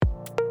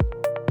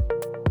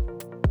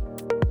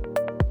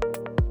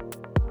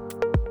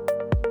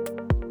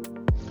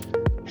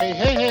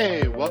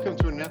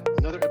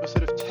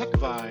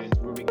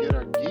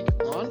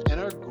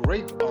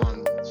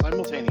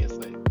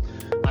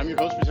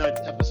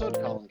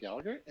episode, Colin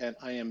Gallagher, and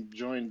I am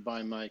joined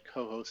by my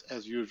co-host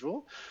as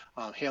usual,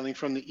 hailing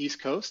from the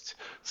East Coast,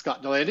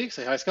 Scott Delandy.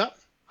 Say hi, Scott.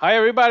 Hi,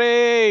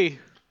 everybody.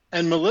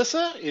 And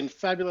Melissa in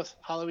fabulous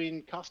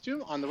Halloween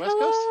costume on the West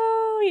Coast.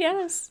 Hello,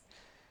 yes.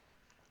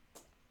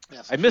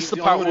 Yes, I missed she's the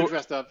the part only one where who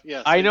dressed up.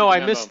 Yes, I they know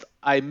did the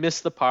I memo.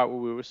 missed the part where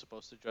we were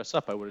supposed to dress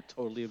up. I would have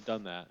totally have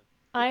done that.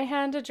 I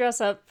had to dress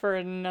up for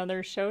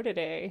another show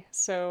today,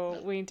 so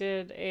we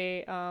did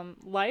a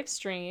live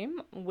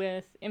stream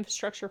with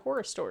Infrastructure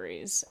Horror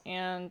Stories,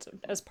 and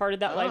as part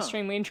of that live Ah.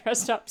 stream, we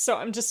dressed up. So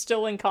I'm just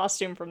still in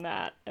costume from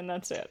that, and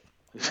that's it.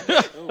 It's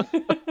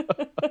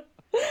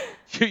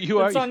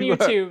on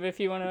YouTube if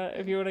you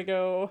wanna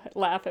go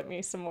laugh at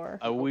me some more.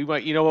 We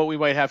might, you know what we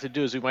might have to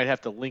do is we might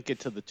have to link it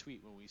to the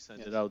tweet when we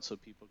send it out so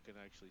people can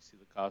actually see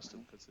the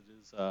costume because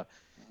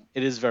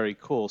it is very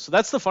cool. So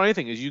that's the funny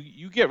thing is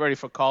you get ready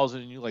for calls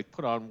and you like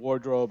put on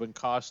wardrobe and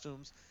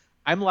costumes.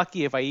 I'm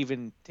lucky if I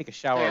even take a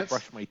shower or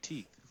brush my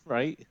teeth,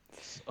 right?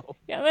 So.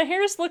 Yeah, the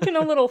hair's looking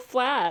a little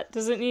flat.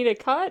 Does it need a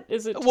cut?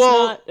 Is it just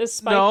not as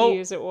spiky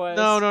as it was?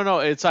 No.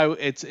 It's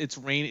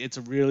rain. It's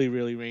really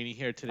really rainy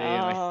here today,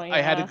 and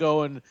I had to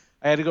go and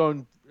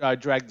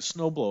drag the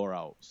snowblower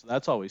out. So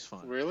that's always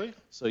fun. Really?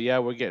 So yeah,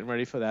 we're getting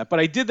ready for that. But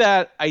I did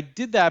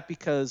that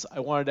because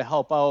I wanted to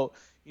help out,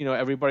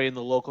 everybody in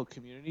the local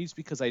communities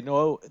because I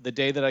know the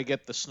day that I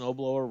get the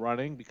snowblower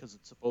running because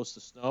it's supposed to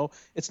snow,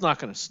 it's not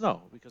going to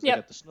snow because I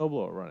got the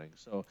snowblower running.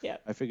 So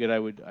I figured I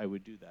would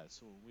do that.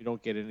 So when we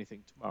don't get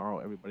anything tomorrow,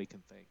 everybody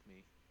can thank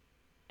me.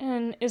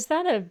 And is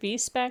that a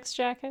V-Specs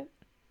jacket?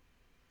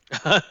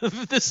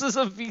 This is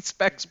a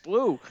V-Specs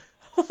blue.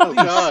 Oh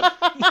God!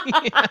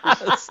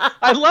 Yes.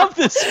 I love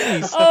this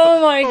piece.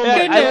 Oh my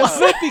goodness! I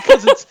love it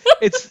because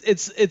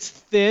it's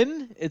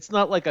thin. It's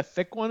not like a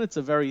thick one. It's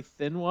a very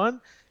thin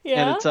one.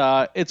 Yeah.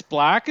 And it's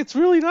black. It's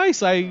really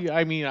nice.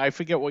 I mean I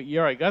forget what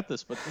year I got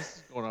this, but this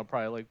is going on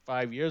probably like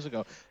 5 years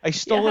ago. I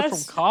stole it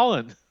from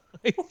Colin.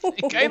 I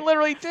think I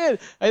literally did.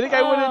 I think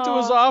I went into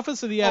his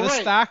office and he had a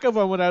stack of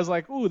them, and I was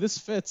like, "Ooh, this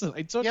fits," and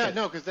I took it. Yeah,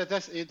 no, because that's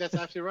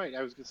absolutely right.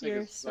 I was going to say.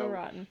 You're so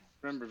rotten.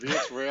 Remember,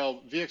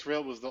 VX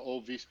Rail was the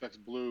old V-Specs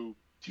blue.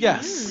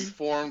 Yes.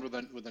 Reformed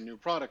with a new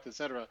product,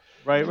 etc.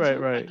 Right.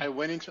 I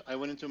went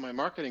into my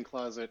marketing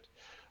closet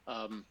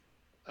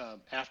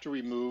after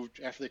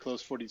they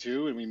closed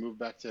 42 and we moved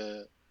back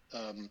to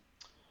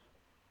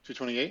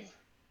 228.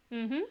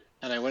 Mm-hmm.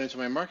 And I went into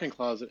my marketing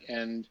closet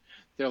and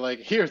they're like,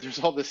 "Here, there's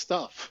all this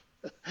stuff."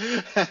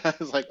 I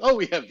was like, "Oh,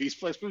 we have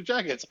V-Specs blue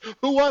jackets.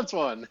 Who wants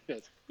one?"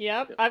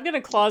 Yep. I've got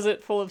a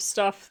closet full of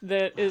stuff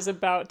that is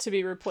about to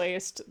be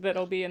replaced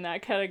that'll be in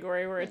that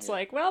category where it's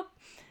like, well,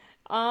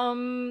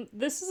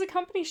 this is a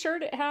company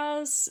shirt. It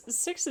has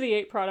 6 of the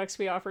 8 products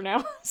we offer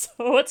now,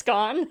 so it's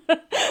gone.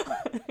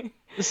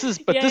 This is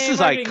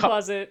iconic.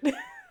 Closet.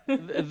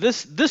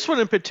 This one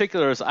in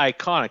particular is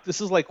iconic.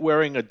 This is like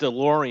wearing a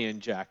DeLorean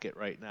jacket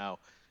right now.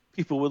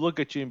 People would look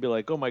at you and be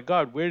like, "Oh my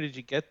God, where did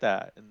you get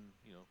that?" And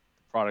the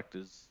product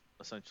is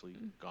essentially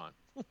gone.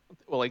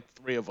 Well, like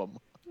 3 of them.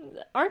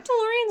 Aren't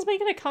DeLoreans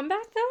making a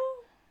comeback though?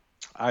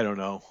 I don't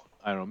know.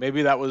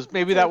 Maybe that wasn't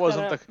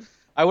the.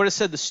 I would have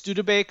said the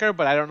Studebaker,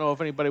 but I don't know if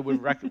anybody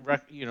would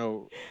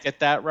get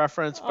that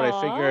reference. But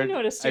I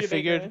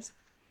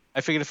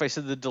figured if I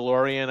said the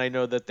DeLorean, I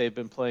know that they've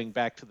been playing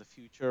Back to the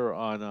Future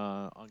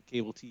on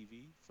cable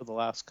TV for the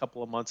last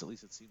couple of months. At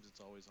least it seems it's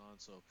always on.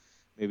 So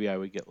maybe I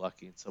would get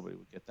lucky and somebody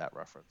would get that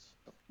reference.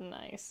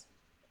 Nice.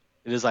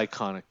 It is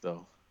iconic,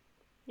 though.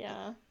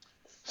 Yeah.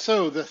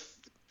 So the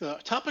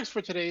topics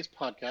for today's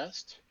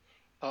podcast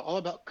are all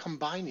about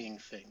combining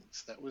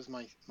things. That was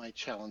my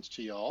challenge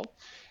to y'all.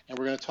 And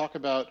we're going to talk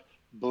about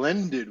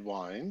blended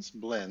wines,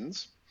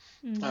 blends,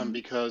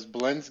 because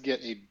blends get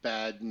a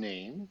bad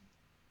name.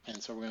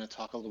 And so we're going to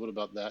talk a little bit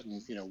about that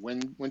and, when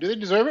do they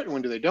deserve it and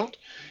when do they don't?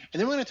 And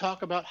then we're going to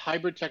talk about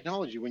hybrid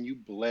technology. When you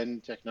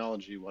blend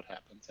technology, what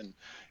happens? And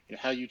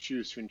how you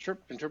choose to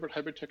interpret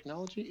hybrid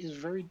technology is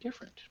very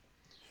different.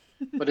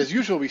 But as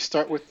usual, we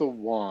start with the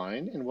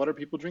wine. And what are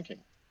people drinking?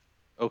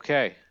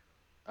 Okay.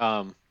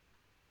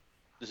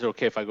 Is it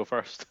okay if I go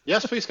first?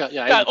 Yes, please, Scott.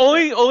 Yeah.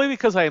 Only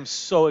because I am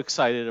so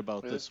excited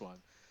about this one.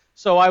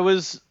 So I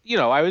was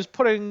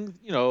putting,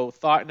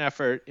 thought and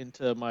effort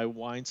into my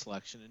wine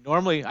selection. And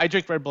normally I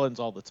drink red blends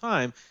all the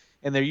time,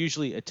 and they're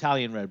usually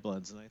Italian red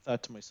blends. And I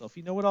thought to myself,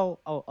 you know what,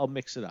 I'll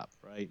mix it up,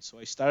 right? So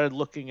I started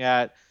looking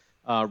at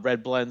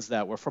red blends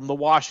that were from the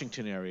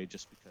Washington area,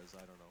 just because, I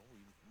don't know,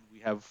 we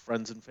have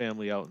friends and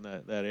family out in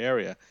that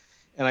area.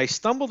 And I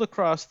stumbled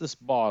across this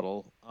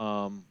bottle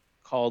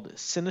called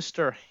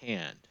Sinister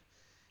Hand.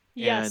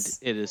 Yes.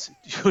 And it is.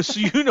 So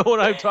you know what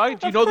I'm talking.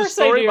 Do you know the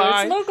story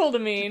behind? It's local to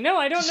me. No,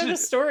 I don't know the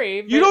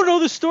story. You don't know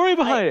the story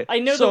behind it. I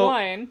know the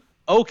wine.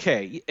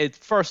 Okay.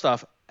 First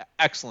off,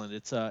 excellent.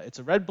 It's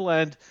a red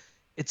blend.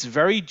 It's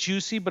very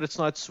juicy, but it's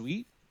not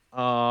sweet.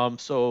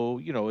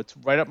 So it's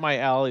right up my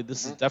alley.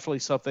 This is definitely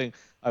something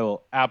I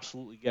will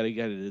absolutely get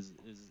again. It is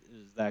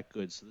that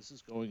good. So this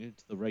is going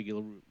into the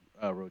regular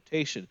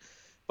rotation.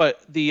 But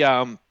the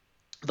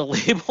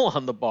label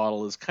on the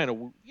bottle is kind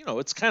of,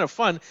 it's kind of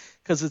fun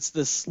because it's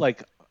this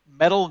like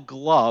metal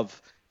glove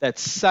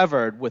that's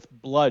severed with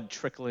blood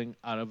trickling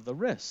out of the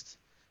wrist.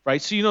 Right,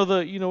 so you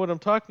know what I'm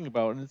talking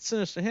about, and it's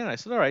Sinister Hand. I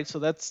said, all right, so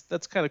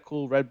that's kind of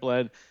cool. Red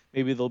blend,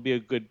 maybe there'll be a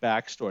good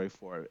backstory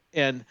for it,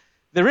 and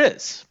there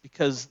is,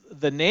 because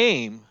the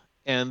name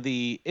and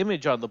the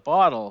image on the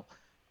bottle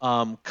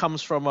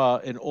comes from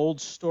an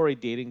old story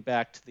dating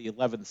back to the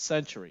 11th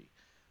century,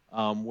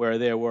 where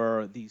there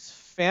were these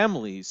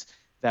families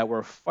that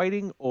were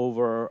fighting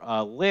over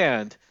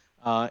land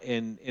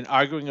and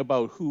arguing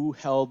about who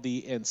held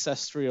the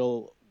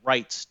ancestral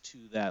rights to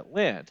that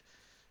land.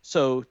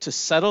 So to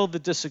settle the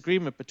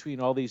disagreement between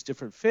all these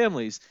different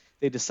families,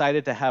 they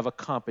decided to have a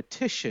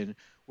competition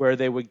where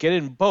they would get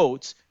in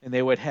boats and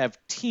they would have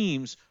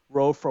teams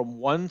row from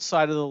one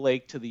side of the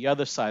lake to the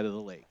other side of the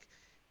lake.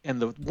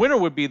 And the winner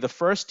would be the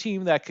first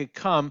team that could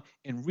come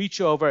and reach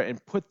over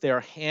and put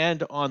their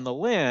hand on the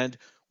land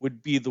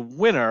would be the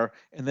winner,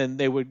 and then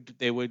they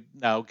would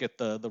now get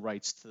the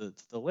rights to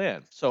the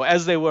land. So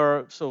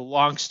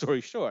long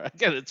story short,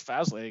 again, it's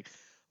fascinating.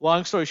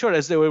 Long story short,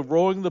 as they were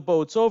rowing the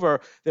boats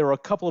over, there were a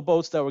couple of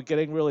boats that were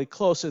getting really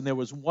close, and there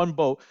was one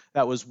boat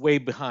that was way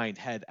behind,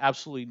 had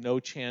absolutely no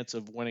chance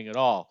of winning at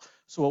all.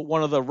 So what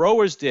one of the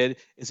rowers did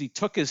is he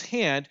took his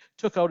hand,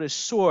 took out his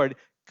sword,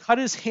 cut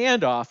his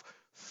hand off,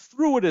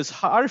 threw it as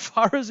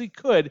far as he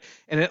could,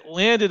 and it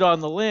landed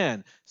on the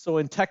land.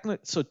 So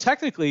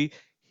technically,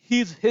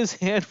 his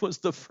hand was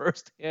the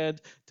first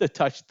hand to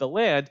touch the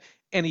land,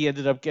 and he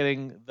ended up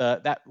getting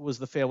that was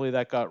the family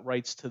that got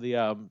rights to the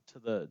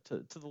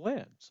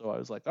land. So I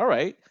was like, all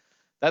right,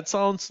 that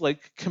sounds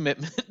like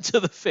commitment to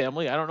the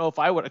family. I don't know if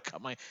I would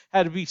have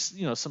had to be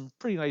some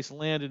pretty nice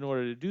land in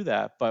order to do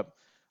that, but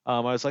I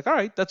was like, all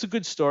right, that's a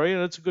good story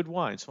and it's a good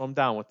wine, so I'm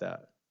down with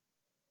that.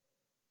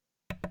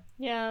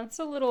 Yeah, it's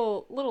a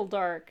little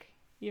dark,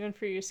 even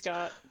for you,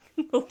 Scott.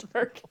 A little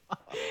dark,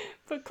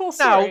 but cool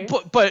story.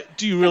 Now, but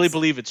do you really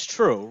believe it's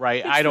true,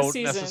 right? Fits I the don't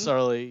season.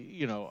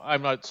 necessarily,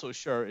 I'm not so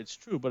sure it's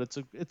true, but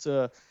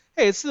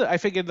hey, I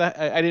figured that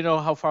I didn't know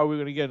how far we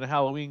were going to get into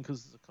Halloween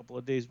because it's a couple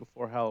of days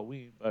before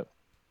Halloween, but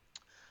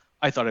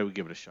I thought I would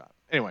give it a shot.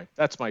 Anyway,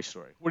 that's my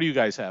story. What do you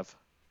guys have?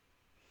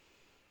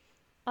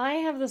 I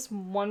have this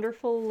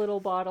wonderful little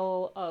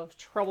bottle of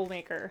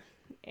Troublemaker,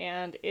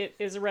 and it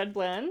is a red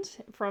blend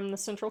from the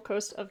central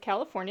coast of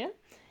California,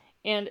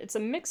 and it's a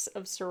mix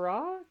of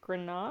Syrah,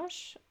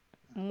 Grenache,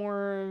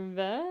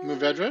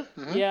 Mourvedre?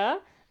 Mm-hmm. yeah,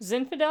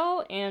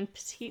 Zinfandel, and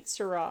Petite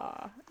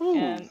Syrah. Ooh.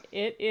 And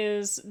it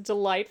is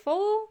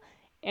delightful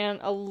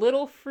and a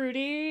little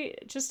fruity,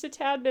 just a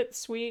tad bit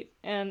sweet,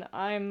 and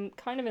I'm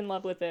kind of in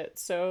love with it.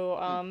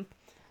 So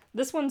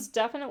this one's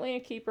definitely a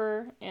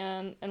keeper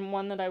and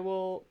one that I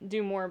will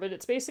do more, but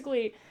it's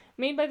basically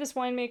made by this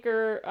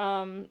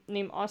winemaker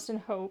named Austin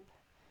Hope,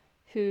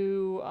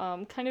 who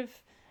kind of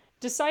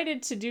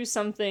decided to do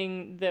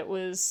something that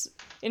was,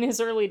 in his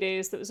early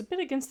days, that was a bit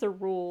against the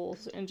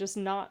rules and just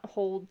not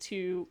hold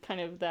to kind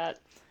of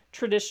that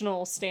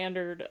traditional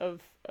standard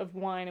of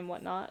wine and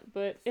whatnot.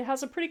 But it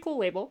has a pretty cool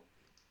label.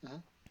 Uh-huh.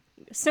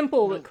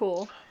 Simple but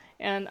cool.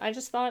 And I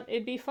just thought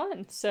it'd be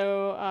fun.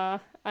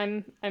 So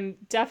I'm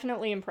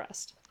definitely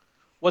impressed.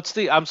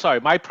 I'm sorry,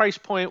 my price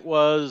point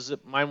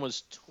mine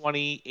was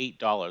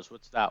 $28.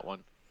 What's that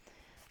one?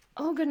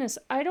 Oh goodness,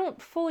 I don't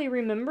fully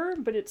remember,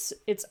 but it's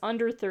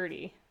under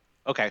 30.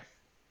 Okay.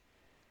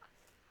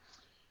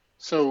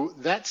 So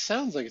that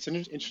sounds like it's an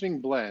interesting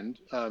blend.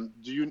 Do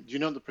you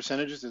know the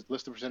percentages? Does it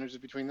list the percentages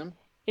between them?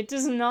 It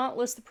does not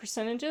list the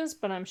percentages,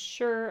 but I'm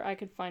sure I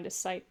could find a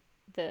site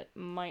that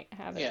might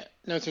have it. Yeah,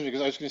 no, it's interesting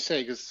because I was going to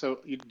say, do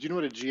you know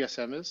what a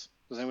GSM is?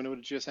 Does anyone know what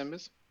a GSM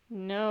is?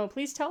 No,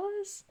 please tell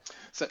us.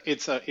 So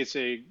it's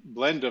a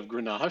blend of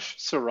Grenache,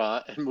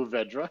 Syrah, and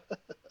Mourvedre,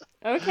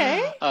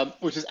 Okay.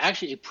 which is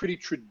actually a pretty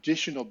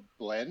traditional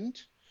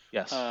blend.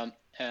 Yes.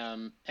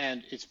 And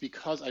it's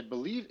because I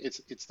believe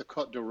it's the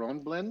Côte de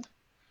Rhône blend.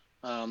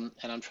 And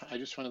I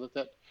just trying to look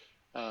that.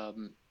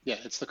 Yeah,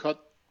 it's the Côte.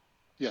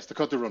 Yes, the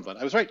Côte de Rhône blend.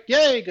 I was right.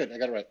 Yay, good. I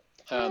got it right.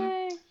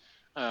 Yay.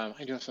 I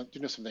do know some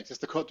things. It's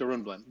the Côte de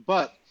Rhône blend.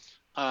 But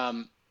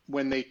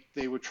when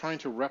they were trying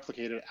to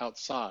replicate it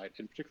outside,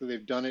 and particularly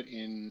they've done it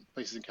in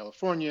places in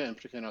California and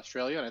particularly in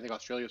Australia, and I think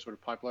Australia sort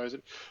of popularized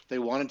it. They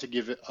wanted to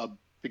give it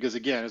because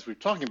again, as we're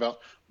talking about,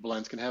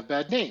 blends can have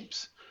bad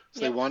names.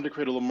 So Yep. they wanted to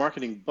create a little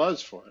marketing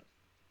buzz for it.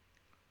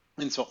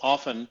 And so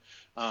often,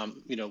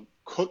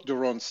 Côte de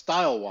Rhône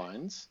style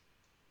wines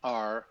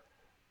are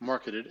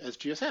marketed as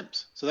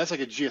GSMs. So that's like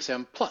a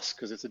GSM plus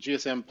because it's a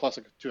GSM plus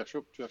two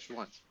extra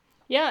wines.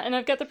 Yeah, and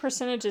I've got the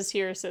percentages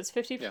here. So it's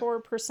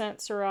 54%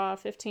 Syrah,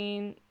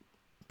 15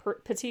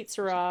 Petite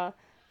Syrah,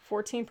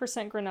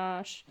 14%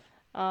 Grenache,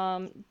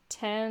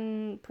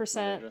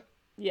 10%,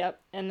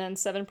 yep, and then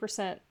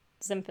 7%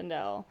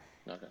 Zinfandel.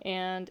 Okay.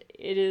 And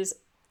it is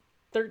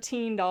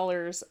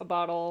 $13 a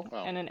bottle.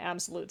 Wow. And an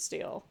absolute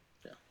steal.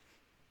 Yeah.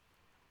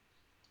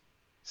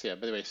 So yeah,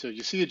 by the way, so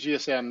you see a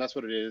GSM, that's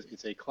what it is.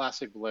 It's a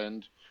classic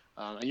blend,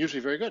 and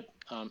usually very good.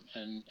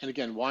 And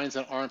again, wines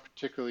that aren't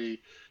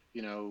particularly,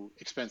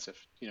 expensive.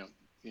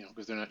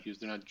 because they're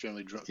not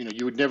generally drunk.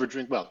 You would never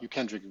drink. Well, you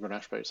can drink a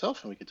Grenache by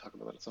yourself, and we can talk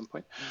about that at some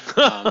point.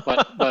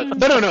 But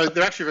no,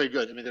 they're actually very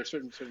good. I mean, there are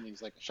certain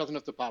things like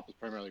Chateauneuf du Pape is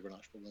primarily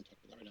Grenache, but we won't talk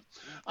about that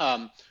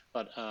right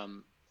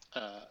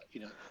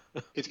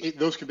now.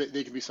 Those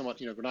they can be somewhat,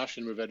 Grenache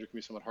and Mourvedre can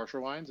be somewhat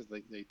harsher wines as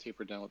they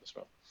taper down with the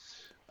stroke.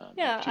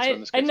 Yeah,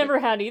 I never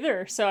had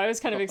either, so I was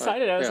kind of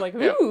excited. I was like,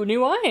 ooh,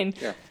 new wine.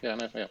 Yeah,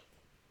 nice. Yeah.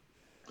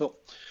 Cool.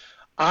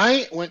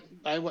 I went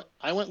a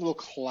little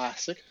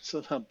classic,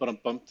 but I'm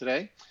bumped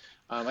today.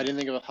 I didn't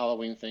think of a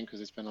Halloween thing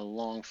because it's been a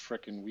long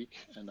frickin' week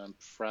and I'm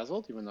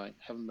frazzled, even though I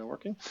haven't been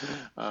working.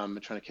 I'm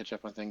trying to catch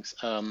up on things.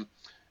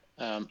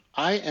 I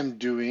am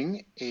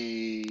doing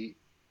a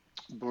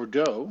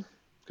Bordeaux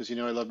because I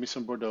love me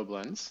some Bordeaux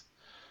blends,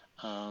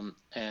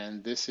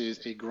 and this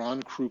is a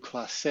Grand Cru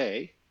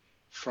Classé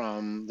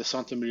from the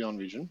Saint-Emilion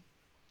region,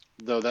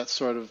 though that's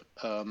sort of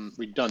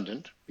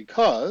redundant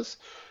because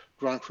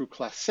Grand Cru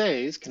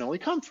Classés can only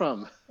come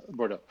from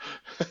Bordeaux.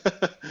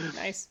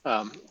 Nice.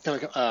 And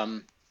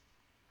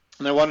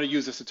I wanted to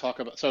use this to talk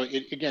about. So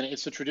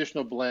it's a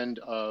traditional blend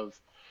of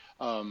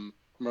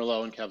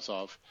Merlot and Cab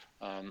Sauv,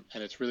 and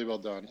it's really well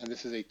done. And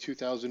this is a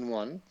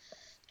 2001,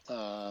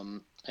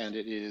 and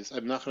it is.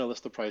 I'm not going to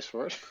list the price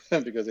for it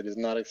because it is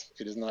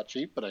not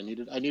cheap. But I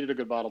needed a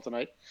good bottle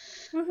tonight,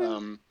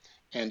 and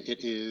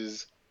it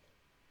is.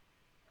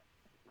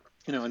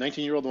 A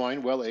 19-year-old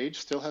wine, well aged,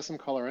 still has some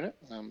color in it.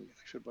 I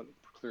should put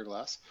a clear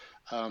glass,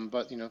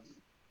 but a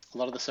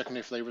lot of the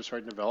secondary flavors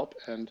starting to develop,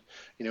 and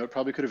it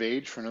probably could have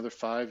aged for another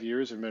 5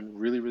 years and been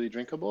really, really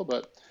drinkable.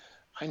 But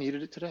I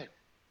needed it today.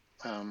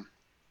 I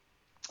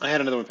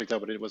had another one picked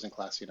up, but it wasn't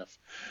classy enough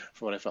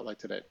for what I felt like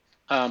today.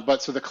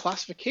 But so the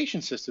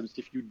classification systems,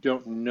 if you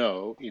don't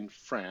know, in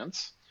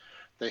France,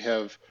 they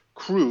have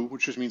Cru,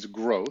 which just means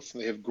growth.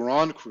 They have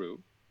Grand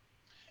Cru,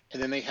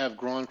 and then they have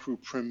Grand Cru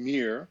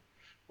Premier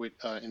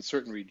in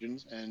certain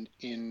regions, and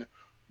in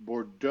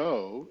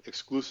Bordeaux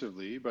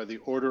exclusively, by the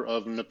order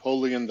of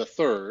Napoleon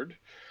III,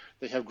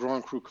 they have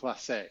Grand Cru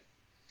Classé.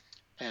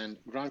 And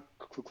Grand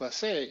Cru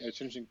Classé,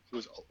 it's interesting,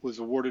 was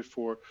awarded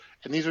for,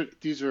 and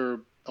these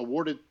are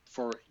awarded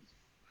for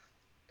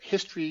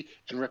history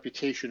and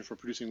reputation for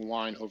producing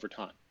wine over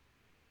time.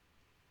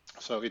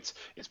 So it's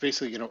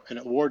basically an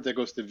award that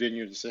goes to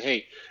vineyards to say,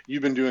 hey,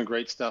 you've been doing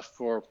great stuff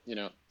for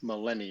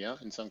millennia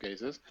in some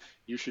cases.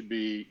 You should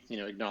be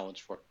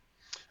acknowledged for it.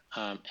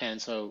 And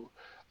so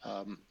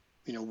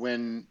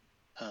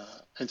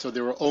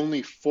there were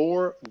only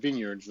 4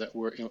 vineyards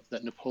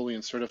that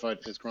Napoleon certified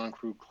as Grand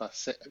Cru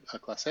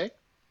Classé,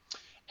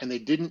 and they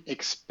didn't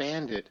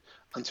expand it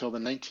until the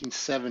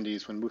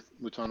 1970s when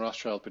Mouton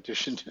Rothschild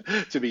petitioned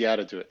to be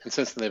added to it, and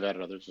since then they've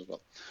added others as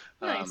well.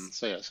 Nice.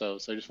 So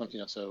I just want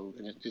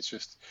it's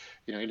just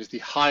it is the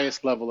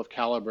highest level of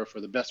caliber for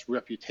the best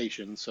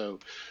reputation. So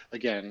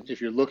again,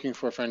 if you're looking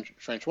for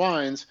French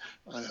wines,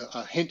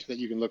 a hint that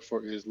you can look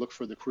for is look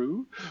for the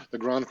Cru, the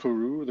Grand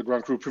Cru, the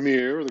Grand Cru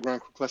Premier, or the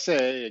Grand Cru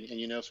Classé, and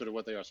you know sort of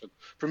what they are. So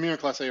Premier and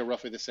Classé are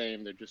roughly the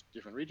same; they're just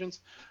different regions,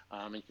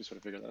 and you can sort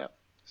of figure that out.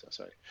 So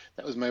sorry,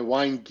 that was my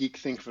wine geek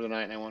thing for the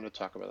night, and I wanted to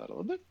talk about that a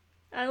little bit.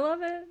 I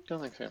love it. Oh,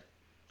 thanks, yeah.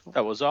 Cool.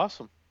 That was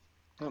awesome.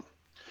 Oh.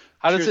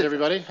 How Cheers, does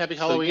everybody. Happy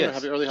Halloween or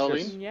happy early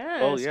Halloween. Yes,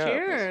 Oh yeah,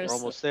 cheers. we're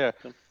almost there.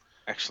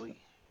 Actually,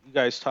 you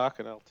guys talk,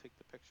 and I'll take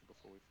the picture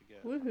before we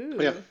forget.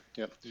 Woohoo.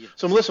 Yeah.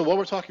 So Melissa, while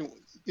we're talking,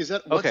 what's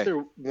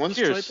their one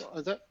Cheers. stripe?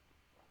 Is that?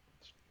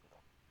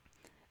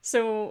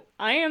 So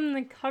I am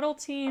the cuddle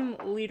team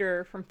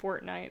leader from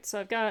Fortnite. So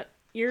I've got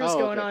ears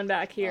going on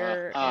back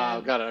here.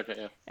 Got it. Okay,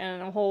 yeah.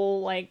 And a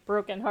whole like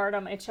broken heart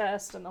on my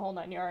chest and the whole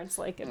 9 yards.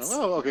 Like it's.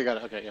 Oh, okay, got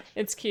it. Okay, yeah.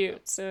 It's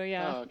cute. So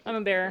yeah, okay. I'm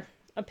a bear,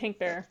 a pink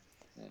bear.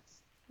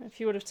 If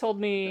you would have told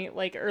me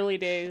like early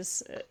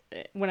days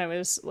when I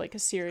was like a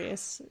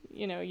serious,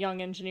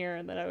 young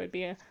engineer that I would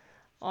be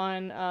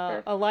on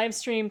a live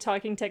stream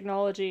talking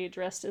technology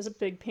dressed as a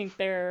big pink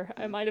bear,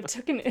 I might have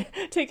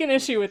taken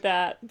issue with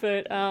that.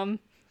 But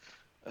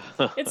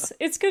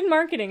it's good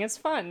marketing. It's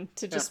fun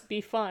to just be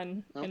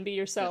fun and be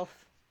yourself.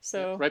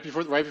 So right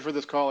before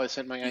this call, I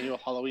sent my annual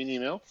Halloween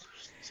email.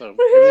 So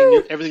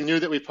everything new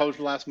that we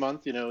posted last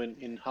month,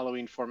 in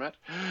Halloween format.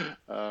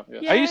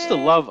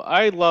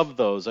 I love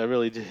those. I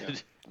really did. Yeah.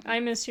 I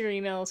miss your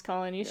emails,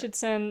 Colin. You should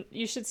send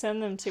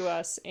them to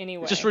us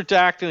anyway. Just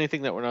redact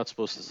anything that we're not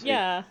supposed to say.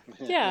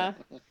 Yeah.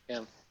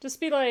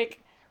 Just be like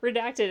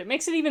redacted. It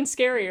makes it even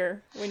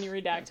scarier when you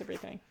redact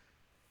everything.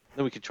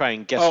 Then we could try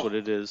and guess what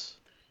it is.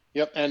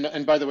 Yep,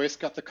 and by the way,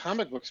 Scott, the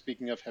comic books,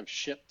 speaking of, have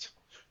shipped.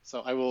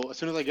 So I will, as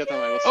soon as I get them,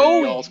 I will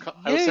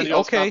send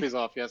y'all's copies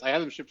off. Yes, I have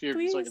them shipped here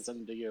so I can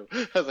send them to you.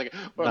 I was like,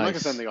 well, I'm not gonna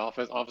send them to the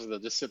office. They'll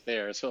just sit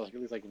there. So at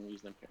least I can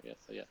use them here.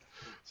 Yeah.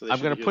 So I'm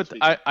gonna put.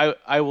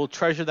 I will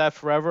treasure that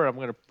forever. I'm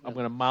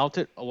gonna mount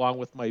it along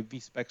with my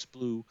V-Specs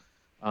Blue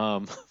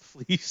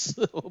fleece.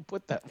 We'll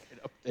put that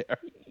right up there.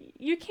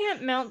 You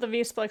can't mount the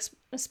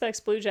V-Specs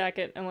Blue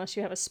jacket unless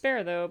you have a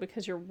spare though,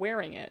 because you're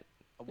wearing it.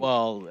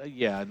 Well,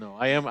 yeah, no,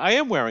 I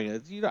am wearing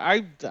it.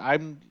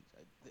 I'm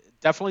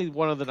definitely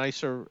one of the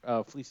nicer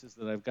fleeces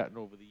that I've gotten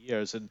over the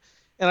years, and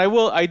And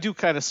I do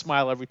kind of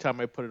smile every time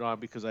I put it on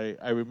because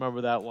I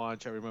remember that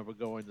launch. I remember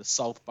going to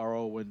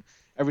Southborough when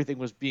everything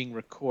was being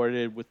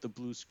recorded with the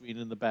blue screen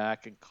in the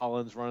back and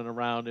Collins running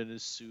around in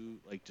his suit,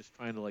 like just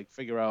trying to like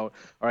figure out,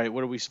 all right,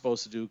 what are we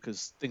supposed to do?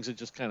 Because things are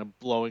just kind of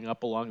blowing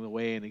up along the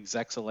way and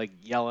execs are like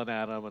yelling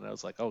at him. And I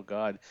was like, oh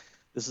God,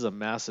 this is a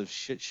massive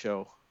shit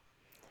show.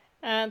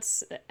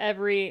 That's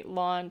every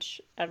launch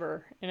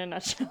ever in a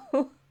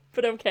nutshell.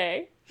 But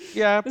okay.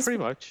 Yeah, pretty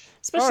much.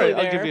 Especially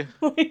all right, there.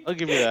 I'll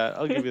give you that.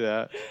 I'll give you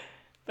that.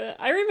 But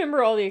I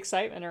remember all the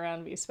excitement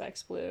around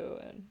VSpecs Blue,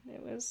 and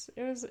it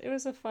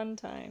was a fun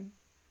time.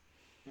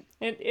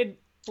 It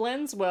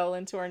blends well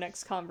into our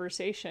next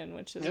conversation,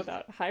 which is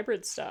about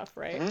hybrid stuff,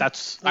 right?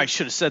 I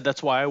should have said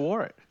that's why I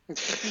wore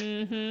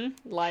it.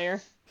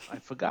 Liar. I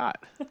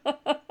forgot.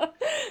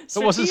 It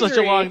wasn't such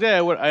a long day.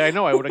 I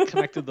know I would have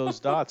connected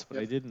those dots, but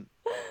I didn't.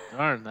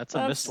 Darn, that's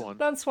a missed one.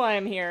 That's why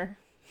I'm here.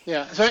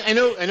 Yeah, so I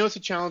know it's a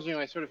challenge.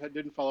 I sort of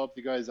didn't follow up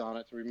with you guys on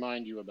it to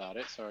remind you about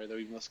it. Sorry, though,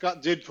 even though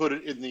Scott did put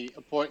it in the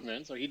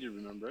appointment, so he did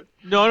remember it.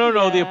 No.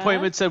 Yeah. The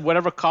appointment said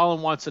whatever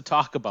Colin wants to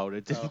talk about.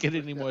 It didn't get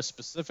any more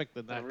specific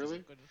than that. Oh,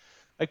 really?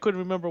 I couldn't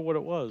remember what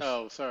it was.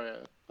 Oh, sorry.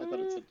 I thought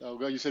it said.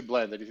 Oh, you said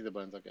blend. I didn't see the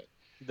blends. Okay.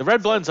 The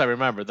red blends I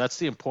remember. That's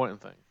the important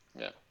thing.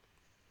 Yeah.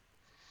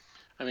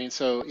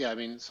 So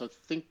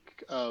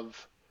think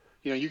of,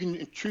 you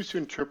can choose to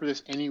interpret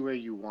this any way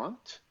you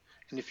want,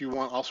 and if you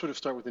want, I'll sort of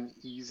start with an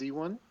easy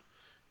one.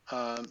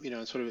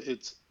 And sort of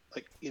it's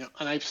like,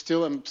 and I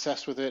still am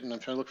obsessed with it, and I'm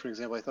trying to look for an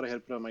example. I thought I had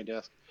it put on my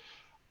desk.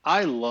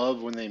 I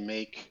love when they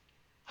make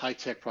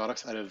high-tech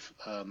products out of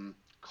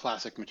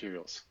classic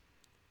materials.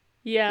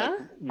 Yeah. Like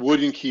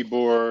wooden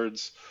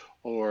keyboards,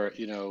 or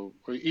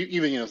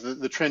even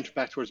the trend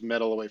back towards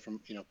metal away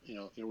from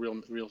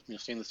real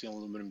stainless steel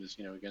and aluminum is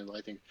again,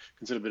 I think,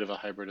 considered a bit of a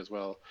hybrid as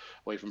well,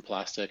 away from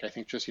plastic. I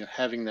think just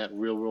having that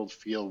real world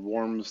feel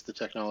warms the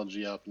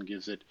technology up and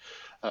gives it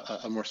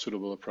a more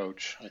suitable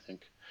approach, I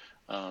think.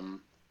 I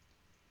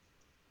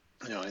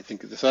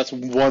think so. That's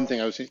one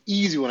thing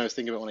easy when I was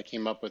thinking about when I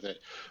came up with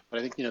it. But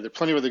I think there are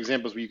plenty of other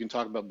examples where you can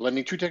talk about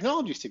blending two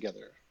technologies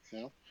together.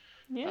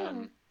 Yeah.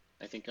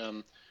 I think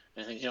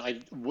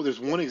there's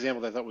one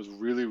example that I thought was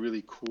really,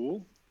 really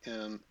cool,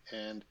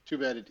 and too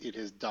bad it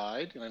has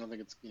died, and I don't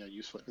think it's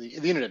useful. The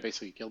internet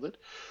basically killed it.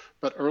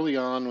 But early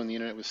on, when the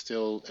internet was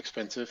still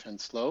expensive and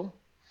slow,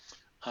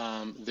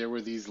 there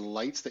were these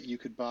lights that you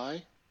could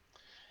buy,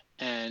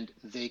 and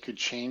they could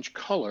change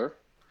color.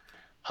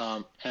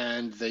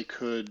 And they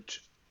could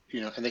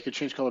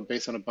change color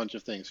based on a bunch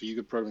of things. So you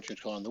could program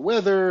change color on the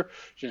weather,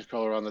 change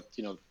color on the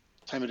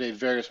time of day,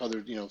 various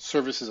other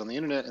services on the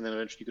internet, and then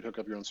eventually you could hook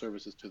up your own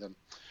services to them.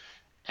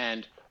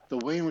 And the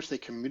way in which they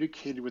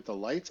communicated with the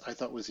lights, I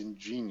thought was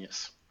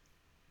ingenious.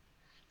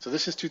 So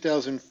this is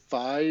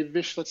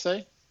 2005-ish, let's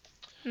say.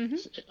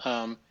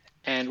 Mm-hmm.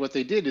 And what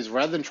they did is,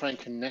 rather than try and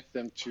connect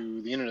them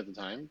to the internet at the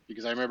time,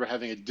 because I remember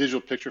having a digital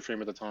picture frame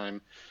at the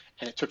time,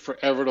 and it took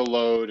forever to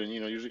load, and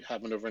usually it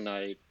happened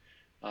overnight,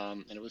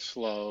 and it was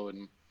slow,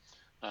 and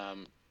I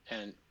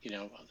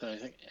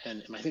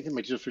think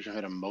my digital picture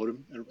had a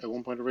modem at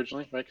one point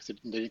originally, right? Because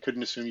they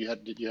couldn't assume you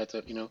had to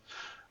an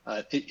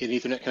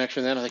Ethernet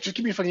connection. Then I was like, just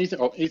give me a fucking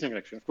Ethernet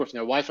connection. Of course, now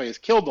Wi-Fi has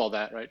killed all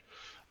that, right?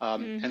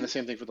 Mm-hmm. And the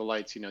same thing for the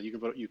lights. You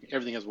can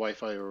everything has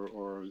Wi-Fi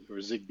or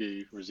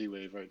Zigbee or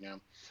Z-Wave right now.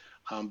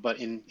 But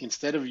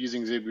instead of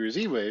using Zigbee or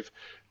Z-Wave,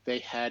 they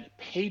had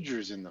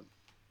pagers in them.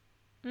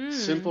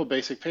 Simple,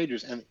 basic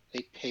pagers, and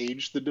they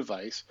paged the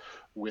device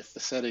with the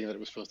setting that it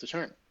was supposed to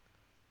turn.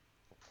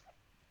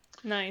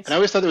 Nice. And I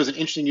always thought that was an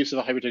interesting use of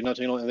a hybrid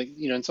technology. And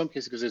in some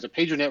cases, because there's a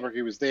pager network,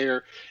 it was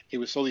there, it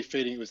was slowly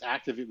fading, it was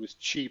active, it was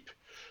cheap,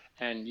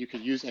 and you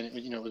could use, and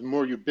it was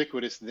more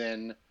ubiquitous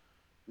than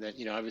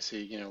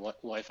obviously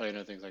Wi-Fi and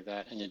other things like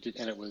that. And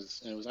it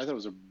was I thought it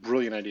was a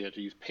brilliant idea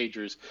to use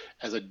pagers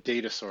as a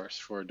data source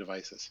for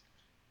devices.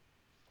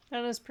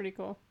 That is pretty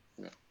cool.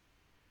 Yeah.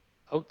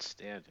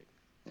 Outstanding.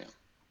 Yeah.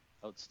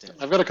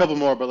 Outstanding. I've got a couple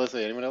more, but let's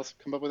see. Anyone else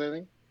come up with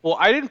anything? Well,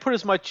 I didn't put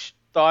as much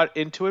thought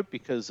into it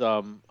because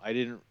I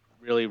didn't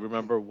really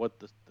remember what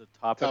the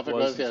topic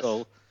was until,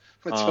 yes.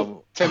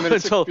 Until 10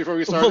 minutes before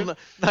we started.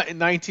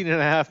 19 and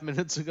a half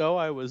minutes ago,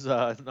 I was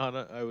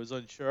I was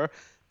unsure.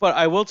 But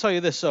I will tell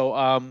you this. So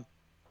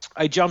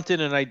I jumped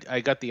in and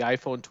I got the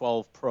iPhone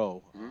 12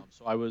 Pro. Mm-hmm.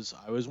 So I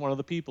was one of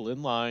the people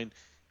in line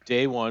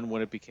day one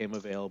when it became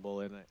available,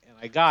 and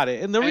I got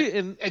it. And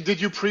and did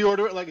you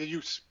pre-order it? Like, did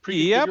you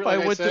pre-configure Yep, it?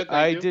 Like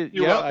I did.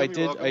 You're yeah,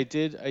 welcome, I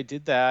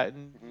did that,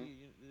 and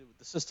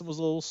the system was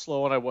a little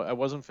slow, and I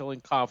wasn't feeling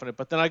confident.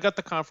 But then I got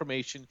the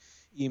confirmation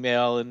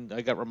email, and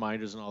I got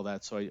reminders and all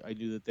that, so I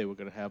knew that they were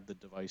going to have the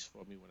device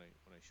for me when I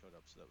showed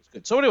up. So that was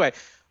good. So anyway,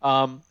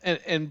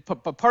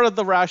 but part of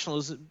the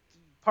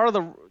part of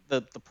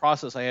the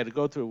process I had to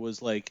go through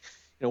was like,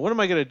 what am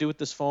I going to do with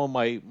this phone?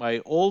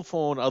 My old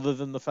phone, other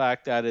than the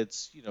fact that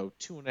it's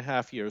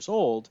 2.5 years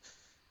old,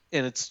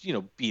 and it's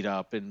beat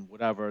up and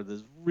whatever.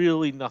 There's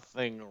really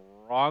nothing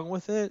wrong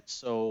with it.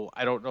 So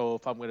I don't know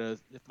if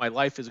my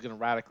life is going to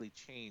radically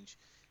change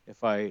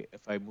if I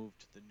move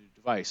to the new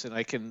device. And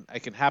I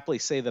can happily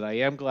say that I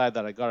am glad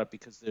that I got it,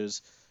 because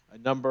there's a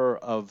number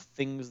of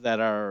things that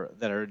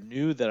are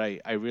new that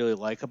I really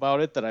like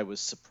about it, that I was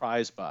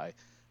surprised by.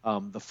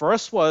 The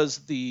first was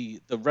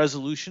the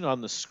resolution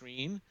on the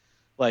screen.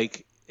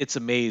 Like, it's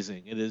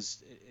amazing. It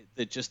is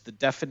just the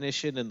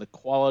definition and the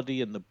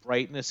quality and the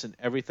brightness and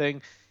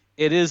everything.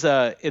 It is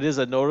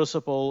a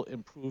noticeable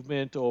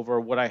improvement over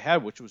what I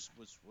had, which was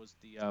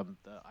the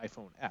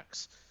iPhone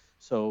X.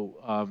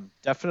 So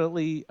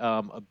definitely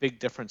a big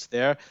difference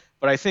there.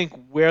 But I think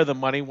where the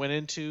money went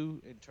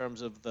into in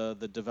terms of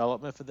the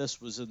development for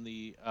this was in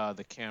the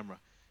camera,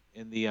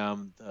 in the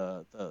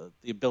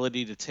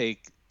ability to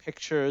take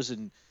pictures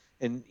and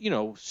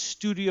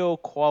studio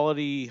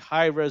quality,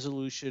 high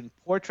resolution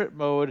portrait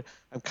mode.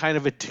 I'm kind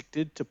of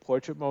addicted to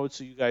portrait mode,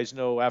 so you guys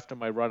know after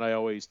my run I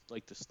always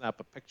like to snap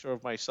a picture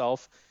of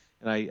myself,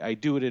 and I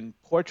do it in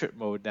portrait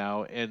mode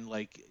now. And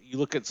like, you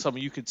look at some,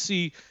 you could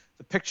see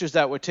the pictures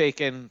that were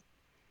taken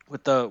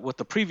with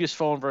the previous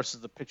phone versus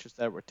the pictures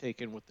that were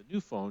taken with the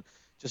new phone,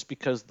 just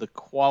because the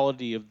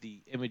quality of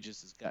the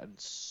images has gotten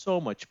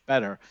so much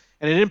better,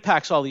 and it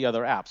impacts all the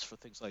other apps for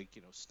things like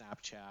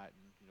Snapchat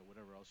and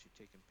whatever else you're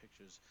taking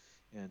pictures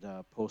and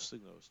posting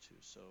those to.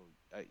 So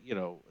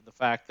the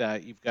fact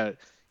that you've got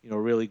a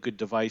really good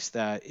device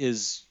that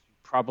is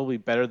probably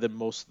better than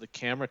most of the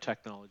camera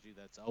technology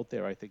that's out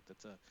there, I think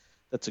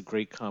that's a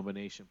great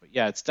combination. But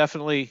yeah, it's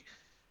definitely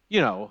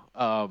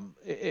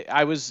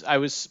I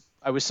was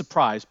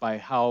surprised by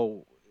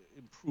how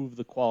improved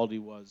the quality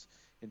was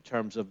in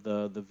terms of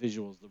the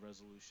visuals, the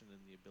resolution, and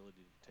the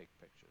ability to take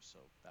pictures. So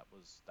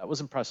that was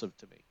impressive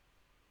to me.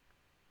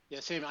 Yeah,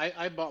 same.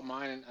 I bought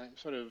mine, and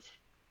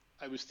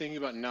I was thinking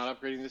about not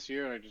upgrading this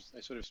year, and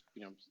I sort of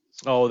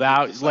Oh,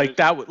 that like decided.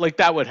 that would like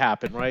that would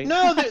happen, right?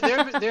 No,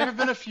 there have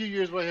been a few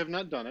years where I have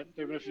not done it.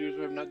 There have been a few years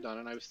where I have not done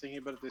it. And I was thinking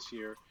about it this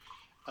year.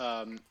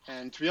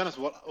 And to be honest,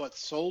 what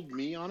sold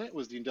me on it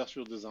was the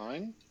industrial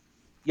design.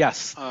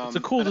 Yes, it's a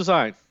cool And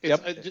design. it's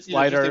Yep, just, it's just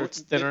lighter,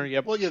 it's they thinner.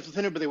 Yep. well, yeah, it's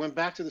thinner, but they went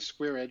back to the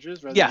square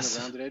edges rather than the Yes.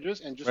 rounded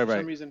edges. And just Right. for some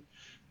Right. reason,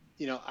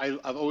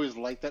 I've always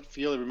liked that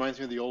feel. It reminds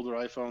me of the older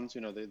iPhones,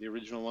 the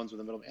original ones with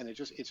the middle, and it's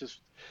just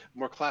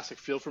more classic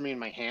feel for me in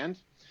my hand.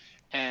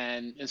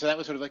 And so that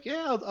was sort of like,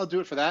 yeah, I'll do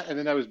it for that. And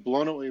then I was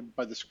blown away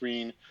by the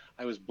screen.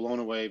 I was blown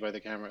away by the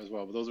camera as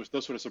well. But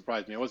those sort of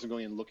surprised me. I wasn't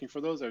going in looking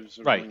for those. I was just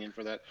sort of Right. going in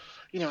for that.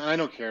 And I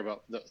don't care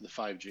about the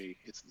 5G.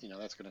 It's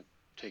that's going to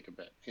take a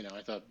bit.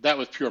 I thought that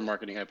was pure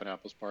marketing hype on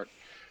Apple's part.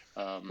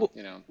 Well,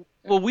 Yeah.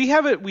 well, we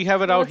have it Well,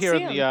 out let's here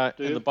see in the them. uh,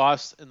 Do in you?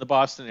 the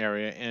Boston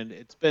area, and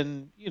it's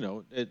been,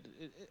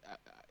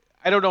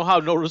 I don't know how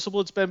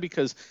noticeable it's been,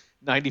 because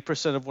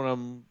 90% of when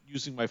I'm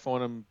using my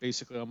phone, I'm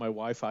basically on my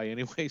Wi-Fi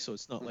anyway, so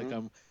it's not like Hmm.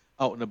 I'm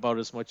out and about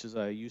as much as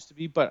I used to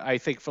be. But I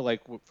think for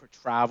like for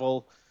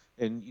travel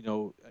and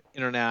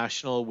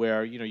international,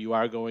 where you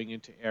are going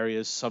into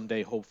areas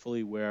someday,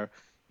 hopefully, where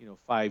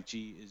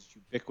 5G is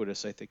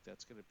ubiquitous, I think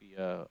that's going to be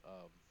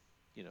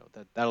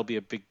that'll be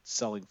a big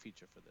selling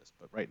feature for this.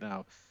 But right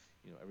now,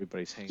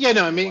 everybody's hanging Yeah, on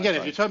no, to I the mean, again,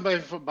 if Wi-Fi. you're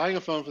talking about buying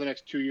a phone for the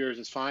next 2 years,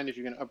 it's fine. If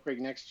you're going to upgrade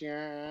next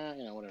year,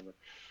 whatever.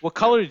 What You know,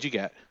 color did you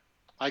get?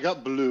 I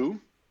got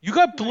blue. You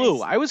got blue.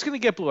 Nice. I was gonna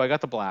get blue. I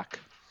got the black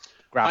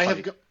I have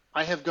graphite. go-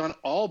 I have gone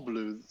all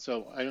blue.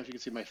 So I don't know if you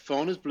can see. My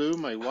phone is blue.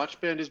 My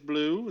watch band is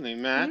blue, and they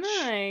match.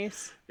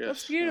 Nice.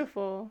 That's Yes. Yeah.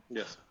 beautiful.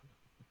 Yes.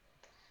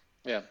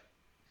 Yeah.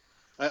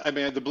 I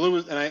mean, the blue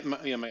is, and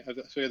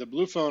so yeah, the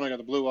blue phone. I got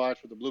the blue watch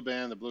with the blue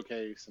band, the blue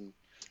case, and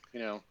you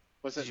know,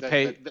 what's Did that you that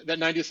pay? that, that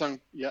 90s song?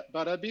 Yeah,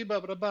 ba da be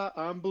ba ba da ba.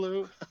 I'm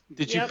blue.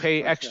 Did you Yep. pay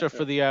Yeah, extra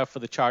yeah. for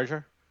the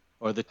charger,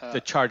 or the Uh,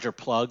 charger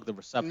plug, the no,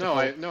 receptacle?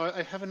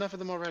 I have enough of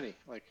them already.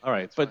 Like, All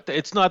right, it's fine. but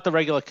it's not the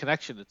regular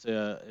connection. It's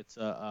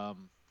a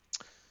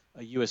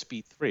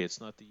USB 3. It's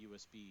not the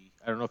USB.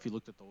 I don't know if you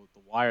looked at the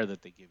wire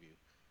that they give you.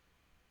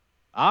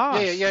 Yeah, Ah.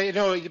 yeah,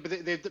 yeah.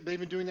 But they've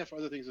been doing that for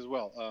other things as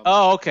well.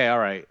 Oh, okay. All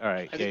right. All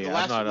right. I Yeah, think the yeah.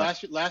 I'm not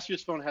a. last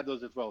year's phone had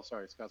those as well.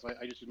 Sorry, Scott. So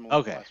I just didn't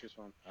want Okay. last year's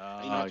phone. You don't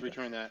Ah, have to okay.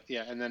 return that.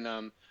 Yeah, and then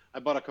I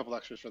bought a couple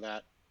extras for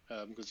that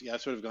because yeah,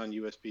 I've sort of gone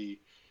USB.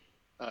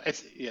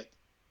 It's yeah.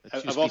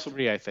 That's I've USB also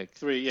 3, I think.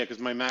 three. Yeah, because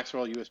my Macs are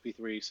all USB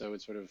three, so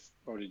it's sort of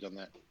already done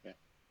that. Yeah.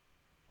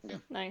 Okay.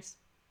 Nice.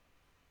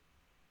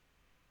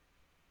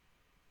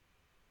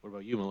 What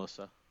about you,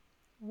 Melissa?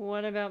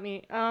 What about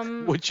me? What's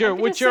I'm your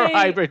gonna what's your say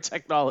hybrid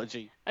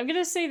technology? I'm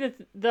gonna say that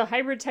the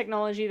hybrid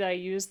technology that I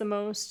use the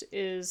most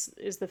is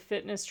the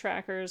fitness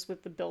trackers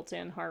with the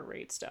built-in heart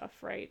rate stuff,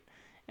 right?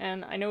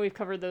 And I know we've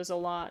covered those a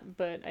lot,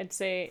 but I'd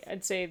say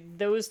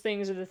those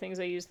things are the things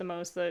I use the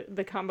most.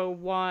 The combo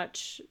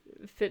watch,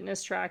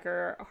 fitness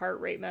tracker, heart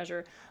rate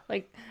measure.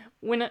 Like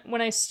when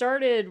I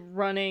started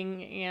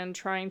running and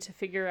trying to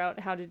figure out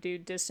how to do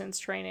distance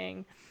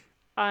training,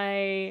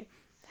 I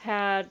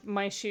had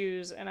my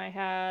shoes and I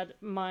had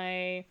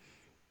my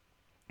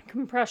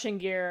compression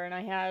gear and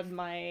I had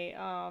my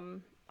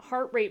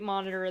heart rate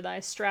monitor that I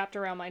strapped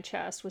around my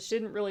chest, which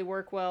didn't really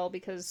work well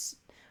because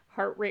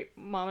heart rate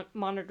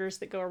monitors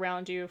that go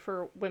around you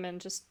for women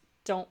just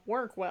don't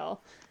work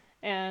well.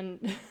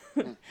 and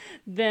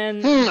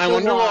then I the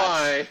wonder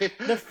watch, why.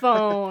 the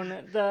phone,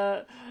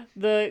 the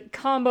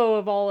combo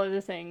of all of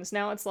the things.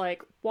 Now it's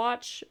like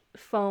watch,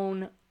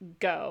 phone,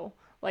 go.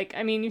 Like,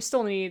 I mean, you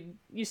still need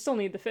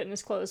the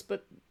fitness clothes,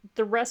 but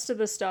the rest of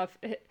the stuff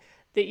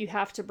that you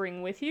have to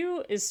bring with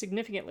you is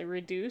significantly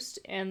reduced,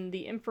 and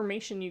the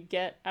information you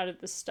get out of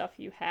the stuff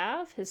you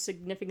have has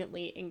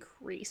significantly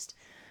increased.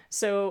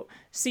 So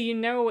you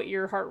know what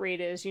your heart rate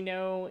is, you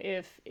know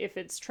if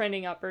it's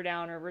trending up or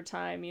down over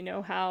time, you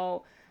know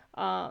how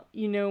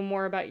you know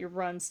more about your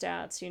run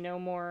stats, you know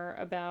more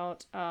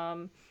about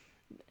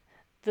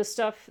the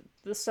stuff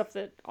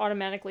that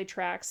automatically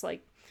tracks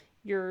like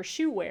your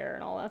shoe wear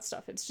and all that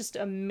stuff. It's just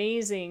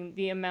amazing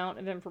the amount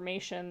of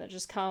information that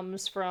just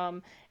comes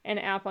from an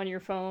app on your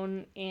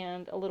phone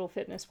and a little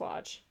fitness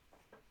watch.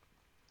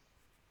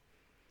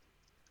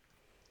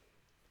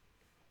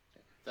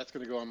 That's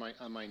going to go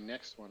on my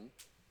next one,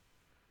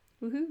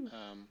 Woohoo!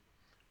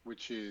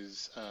 which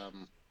is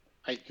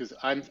because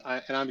I'm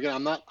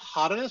not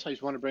hot on this. I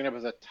just want to bring it up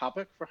as a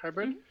topic for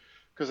hybrid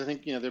because I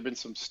think there've been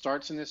some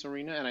starts in this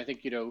arena, and I think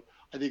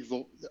I think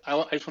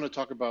I just want to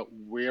talk about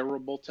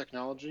wearable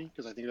technology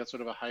because I think that's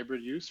sort of a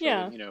hybrid use for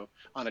Yeah.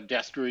 on a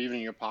desk or even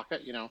in your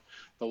pocket.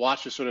 The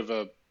watch is sort of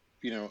a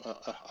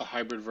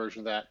hybrid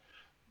version of that.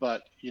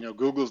 But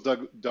Google's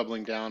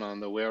doubling down on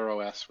the Wear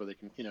OS, where they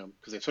can,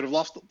 because they've sort of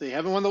lost, they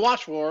haven't won the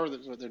watch war,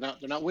 they're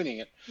not winning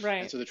it, and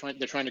Right. so they're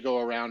trying to go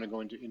around and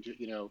go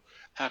into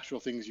actual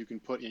things you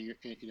can put in your,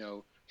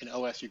 an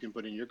OS you can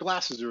put in your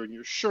glasses or in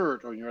your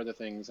shirt or in your other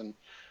things. And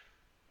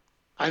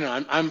I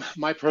know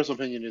my personal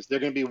opinion is they're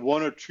going to be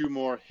one or two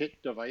more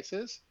hit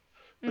devices.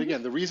 But Mm-hmm.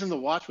 again, the reason the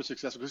watch was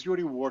successful because you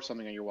already wore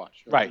something on your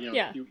watch, or, Right.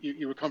 Yeah.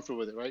 you were comfortable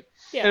with it, right?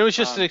 And Yeah. it was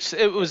just Um,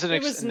 it was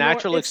It was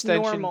natural it's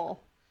extension.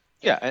 normal.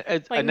 Yeah,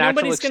 a Like natural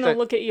nobody's gonna extension.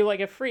 look at you like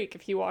a freak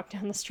if you walk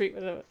down the street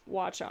with a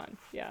watch on.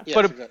 Yeah. yes,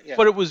 But exactly. Yeah.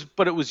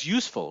 it was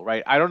useful,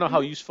 right? I don't know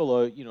how Mm-hmm.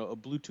 useful a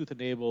Bluetooth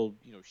enabled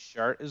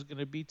shirt is going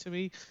to be to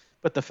me,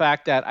 but the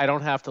fact that I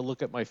don't have to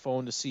look at my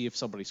phone to see if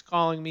somebody's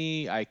calling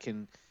me, I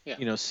can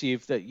Yeah. see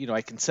if that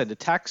I can send a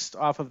text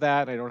off of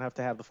that. I don't have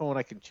to have the phone.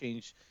 I can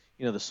change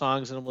the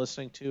songs that I'm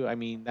listening to. I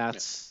mean Yeah.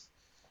 that's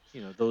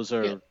those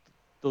Yeah.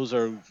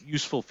 are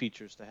useful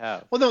features to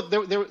have. Well,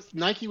 no,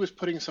 Nike was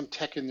putting some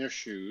tech in their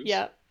shoes,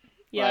 Yeah.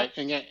 Yeah. right?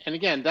 And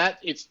again, that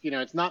it's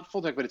not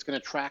full tech, but it's going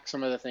to track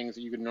some of the things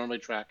that you could normally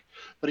track.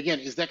 But again,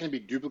 is that going to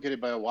be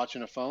duplicated by a watch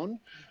and a phone?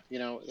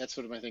 That's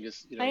sort of my thing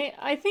is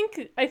I think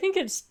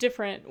it's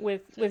different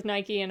with yeah,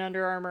 Nike and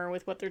Under Armour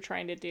with what they're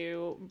trying to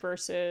do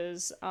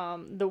versus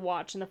the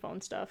watch and the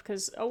phone stuff,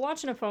 because a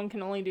watch and a phone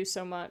can only do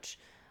so much.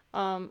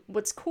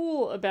 What's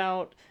cool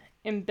about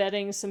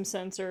embedding some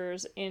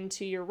sensors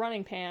into your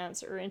running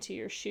pants or into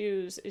your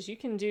shoes is you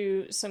can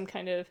do some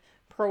kind of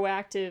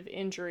proactive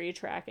injury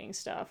tracking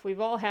stuff. We've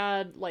all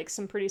had like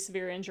some pretty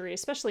severe injury,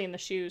 especially in the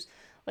shoes.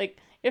 Like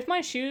if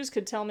my shoes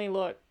could tell me,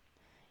 look,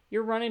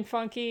 you're running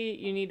funky,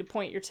 you need to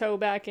point your toe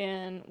back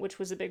in, which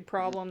was a big mhm.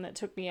 problem that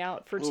took me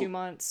out for Ooh, 2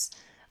 months.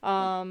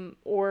 yeah,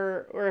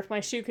 Or if my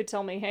shoe could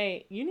tell me,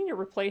 hey, you need to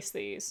replace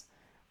these,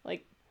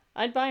 like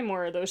I'd buy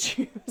more of those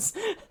shoes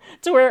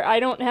to where I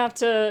don't have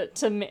to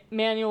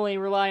manually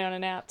rely on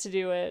an app to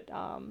do it.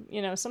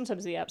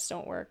 Sometimes the apps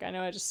don't work. I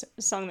know I just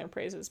sung their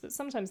praises, but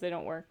sometimes they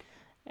don't work.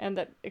 And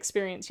that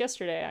experience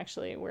yesterday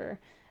actually, where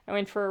I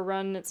went for a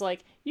run, and it's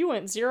like you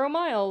went 0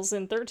 miles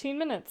in 13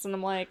 minutes, and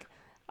I'm like,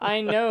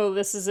 I know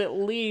this is at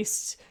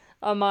least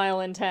a mile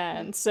and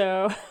yeah. 10.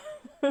 So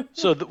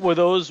So were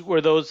those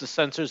the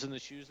sensors in the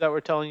shoes that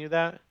were telling you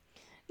that?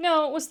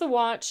 no, it was the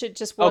watch. It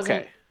just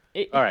wasn't. Okay.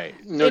 All It, right.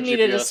 No it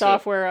needed a GPS. Yeah,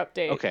 software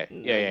update. Okay.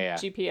 Yeah, The yeah, yeah.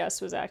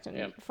 GPS was yeah,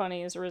 acting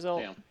funny as a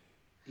result. yeah,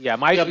 Yeah,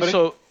 yeah.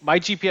 But my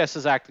GPS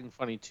is acting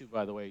funny too,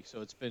 by the way.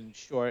 So it's been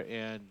short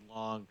and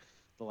long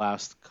the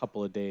last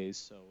couple of days,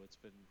 so it's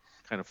been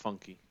kind of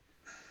funky.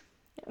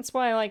 That's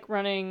why I like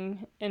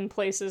running in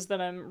places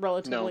that I'm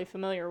no, relatively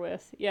familiar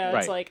with. Yeah,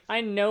 it's Right. like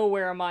I know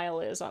where a mile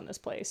is on this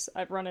place.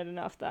 I've run it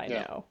enough that I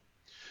yeah, know.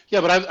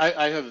 yeah. But I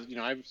have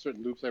I have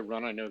certain loops I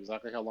run. I know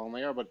exactly how long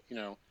they are, but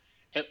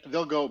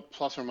they'll go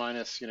plus or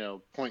minus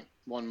zero point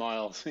 0.1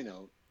 miles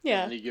in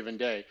Yeah. any given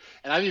day.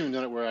 And I've even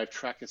done it where I've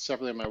tracked it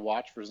separately on my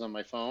watch versus on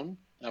my phone,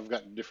 and I've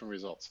gotten different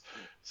results.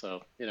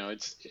 So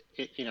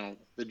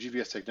the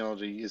GPS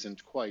technology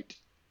isn't quite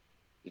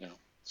you know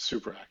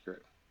super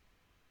accurate.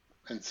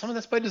 And some of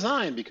that's by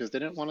design because they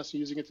didn't want us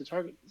using it to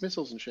target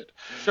missiles and shit.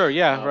 Sure.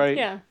 Yeah. Um, Right.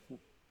 Yeah.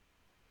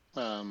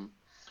 um,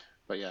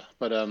 but yeah,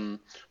 but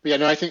yeah,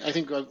 no, I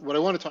think what I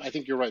want to talk, I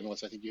think you're right,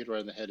 Melissa. I think you hit it right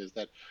on the head. Is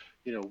that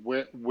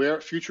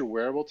where future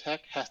wearable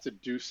tech has to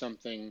do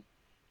something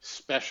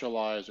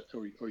specialized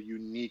or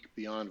unique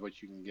beyond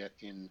what you can get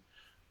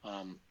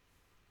um,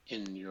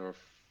 in your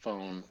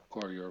phone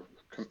or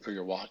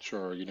your watch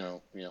or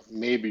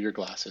maybe your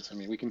glasses. I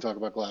mean, we can talk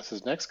about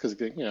glasses next because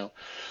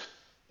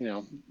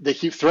they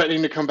keep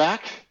threatening to come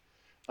back.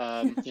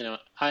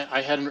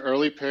 I had an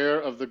early pair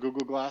of the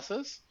Google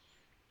glasses,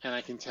 and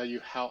I can tell you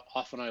how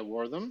often I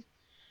wore them.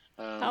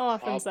 How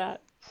often's Prob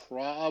that?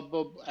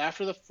 Probably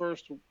after the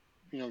first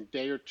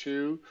day or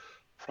two,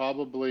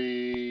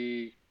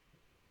 probably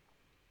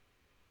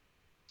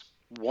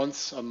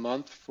once a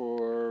month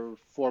for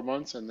 4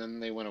 months, and then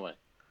they went away.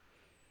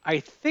 I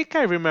think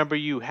I remember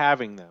you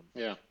having them.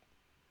 Yeah,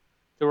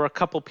 There were a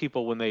couple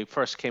people when they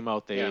first came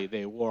out, yeah,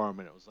 they wore them,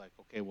 and it was like,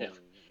 okay, well,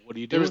 yeah. what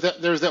do you There do was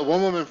with them? that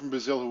one woman from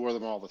Brazil who wore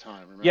them all the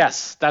time. Remember?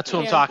 Yes, that's who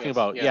I'm Yes, Yeah. talking yes,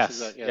 about. yes, Yes,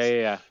 exactly. yeah,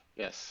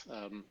 Yes, yeah,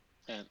 yeah.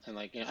 yes. And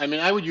like, I mean,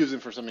 I would use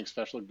them for something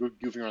special,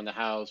 goofing around the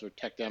house or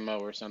tech demo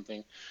or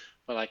something.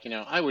 But like,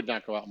 I would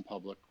not go out in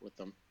public with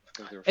them. I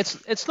think they were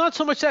fun. It's not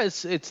so much that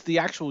it's the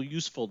actual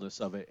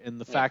usefulness of it and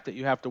the Yeah, fact that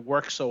you have to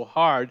work so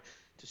hard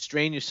to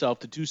strain yourself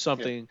to do yeah,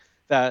 something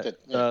that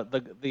yeah,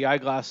 the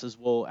eyeglasses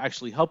will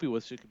actually help you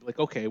with. So you could be like,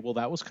 okay, well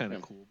that was kind yeah,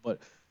 of cool, but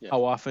yeah,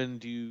 how often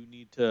do you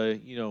need to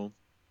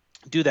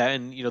do that?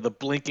 And the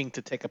blinking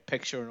to take a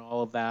picture and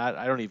all of that.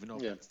 I don't even know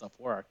if yeah, that stuff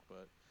worked,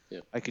 but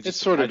yeah. I could It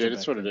just sort of did. imagine It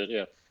back sort of then. did.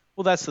 Yeah.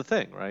 Well, that's the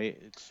thing, right?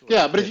 It's sort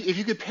Yeah, of but it. if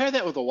you could pair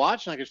that with a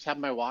watch, and I could just tap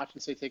my watch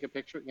and say take a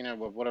picture,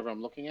 of whatever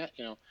I'm looking at,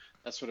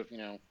 that's sort of,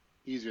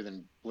 easier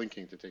than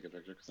blinking to take a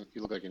picture because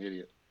you look like an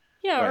idiot.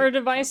 Yeah, or Right. a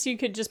device you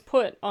could just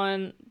put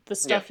on the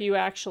Yeah. stuff you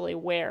actually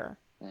wear.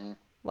 Hmm.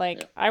 Like,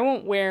 Yeah. I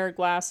won't wear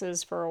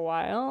glasses for a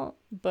while,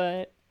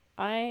 but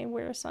I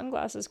wear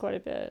sunglasses quite a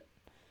bit.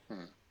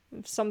 Hmm.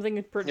 If something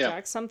could Yeah.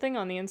 project something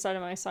on the inside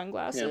of my Yeah.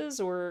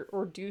 sunglasses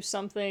or do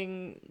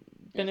something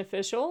Yeah.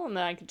 beneficial and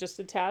that I could just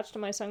attach to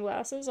my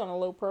sunglasses on a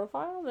low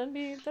profile, that'd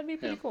be Yeah.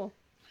 pretty cool.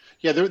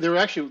 Yeah, there were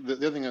actually the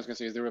other thing I was going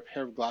to say is there were a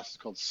pair of glasses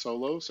called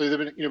Solo. So there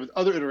have been with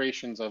other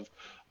iterations of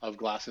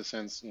glasses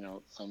since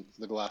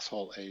the glass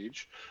hall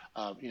age.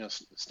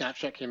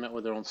 Snapchat came out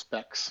with their own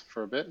specs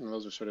for a bit, and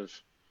those are sort of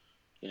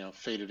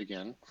faded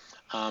again.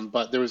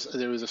 But there was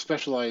a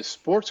specialized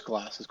sports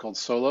glasses called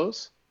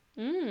Solos,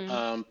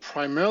 Mm.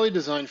 primarily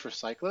designed for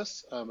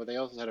cyclists, but they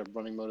also had a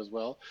running mode as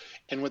well.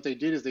 And what they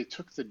did is they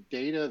took the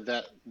data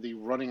that the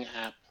running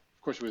app,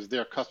 of course, it was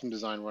their custom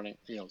design running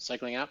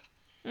cycling app,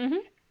 Mm-hmm.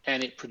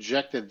 and it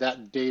projected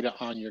that data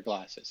on your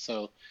glasses.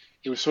 So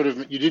it was sort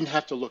of, you didn't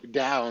have to look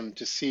down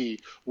to see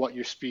what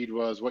your speed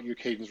was, what your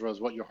cadence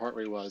was, what your heart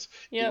rate was.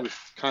 It Yep. was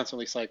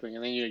constantly cycling,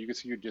 and then you could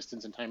see your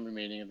distance and time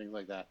remaining and things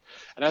like that.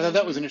 And I thought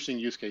that was Mm-hmm. an interesting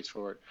use case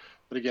for it.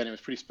 But again, it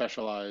was pretty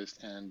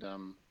specialized, and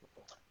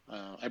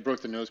I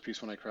broke the nose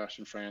piece when I crashed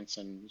in France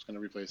and was going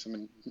to replace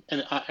them.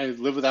 And I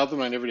lived without them.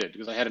 And I never did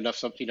because I had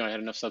enough I had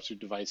enough substitute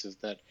devices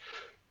that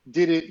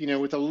did it,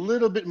 with a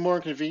little bit more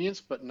inconvenience,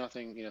 but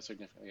nothing,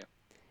 significant. Yeah.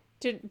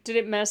 Did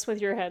it mess with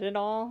your head at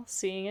all,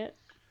 seeing it?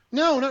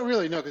 No, not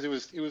really. No, because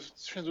it was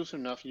translucent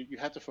enough. You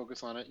had to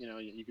focus on it.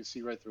 You could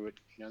see right through it.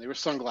 They were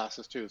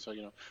sunglasses too, so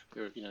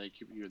they were, they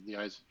keep the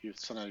eyes, your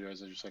sun out of your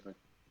eyes as you're cycling.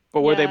 But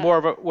Yeah.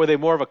 were they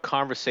more of a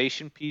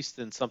conversation piece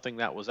than something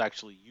that was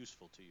actually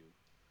useful to you?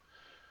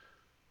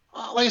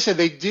 Like I said,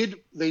 they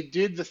did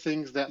the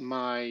things that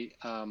my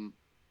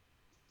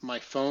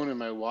phone and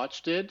my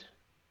watch did,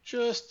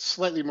 just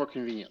slightly more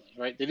conveniently,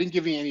 right? They didn't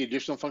give me any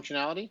additional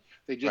functionality.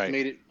 They just Right,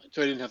 made it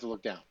so I didn't have to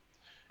look down.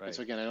 And right.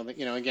 so again, I don't think,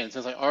 again,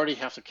 since I already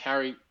have to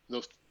carry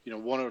those,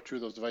 one or two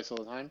of those devices all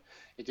the time,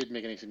 it didn't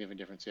make any significant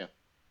difference. Yeah.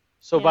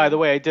 So by Yeah. the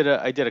way, I did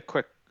a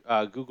quick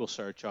Google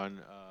search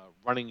on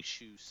running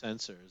shoe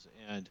sensors,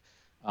 and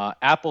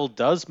Apple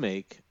does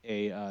make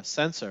a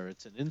sensor.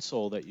 It's an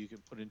insole that you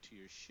can put into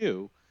your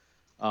shoe,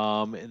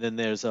 and then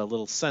there's a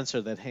little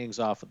sensor that hangs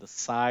off of the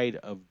side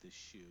of the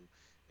shoe,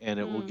 and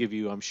it will Mm. give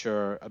you, I'm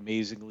sure,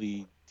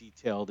 amazingly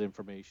detailed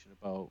information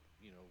about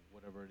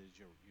whatever it is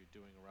you're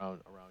doing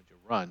around your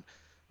run.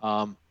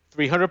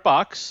 300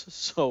 bucks,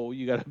 so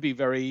you got to be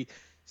very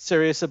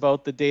serious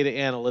about the data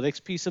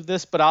analytics piece of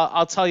this. But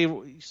I'll tell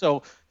you,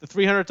 so the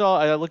 $300,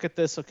 I look at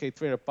this, okay,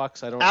 300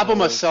 bucks. I don't Apple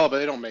must know. sell, but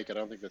they don't make it. I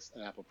don't think that's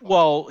an Apple product.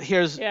 Well,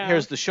 here's Yeah.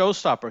 the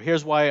showstopper.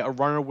 Here's why a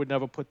runner would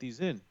never put these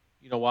in.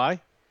 You know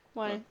why?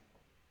 Why?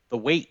 The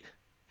weight,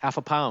 half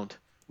a pound.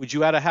 Would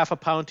you add a half a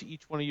pound to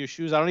each one of your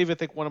shoes? I don't even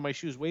think one of my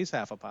shoes weighs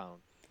half a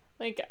pound.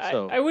 Like,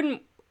 So I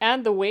wouldn't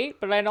add the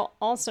weight, but I'd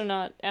also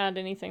not add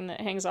anything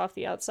that hangs off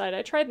the outside.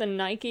 I tried the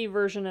Nike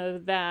version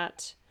of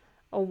that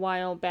a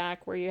while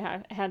back where you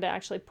had to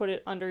actually put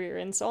it under your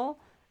insole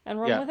and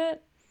run yeah, with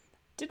it.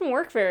 Didn't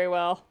work very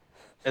well.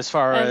 as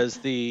far And as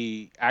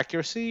the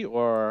accuracy,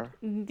 or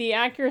the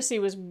accuracy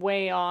was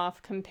way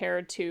off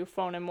compared to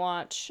phone and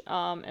watch.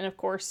 And of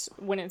course,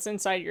 when it's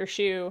inside your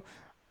shoe,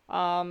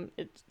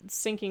 it's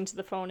syncing to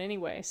the phone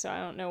anyway, so I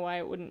don't know why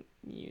it wouldn't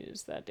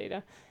use that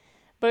data.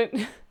 But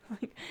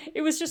like,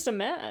 it was just a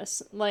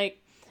mess.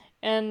 Like,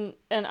 and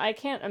I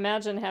can't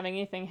imagine having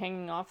anything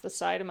hanging off the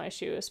side of my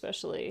shoe,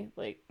 especially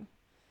like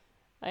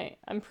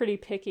I'm pretty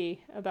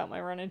picky about my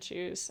running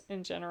shoes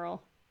in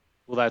general.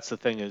 well, that's the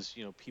thing is,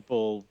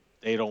 people,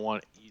 they don't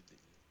want,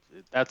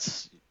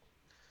 that's,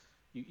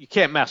 you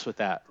can't mess with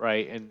that,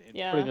 right? And putting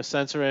Yeah. a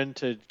sensor in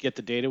to get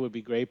the data would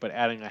be great, but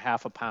adding a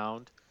half a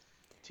pound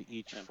to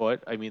each Yeah.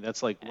 foot, I mean,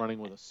 that's like running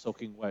with a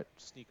soaking wet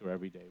sneaker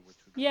every day, which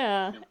would be,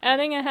 Yeah,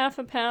 adding a half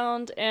a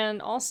pound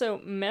and also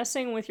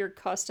messing with your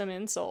custom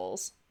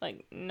insoles.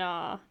 Like,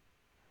 nah.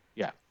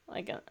 yeah.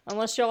 Like,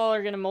 unless y'all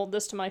are gonna mold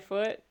this to my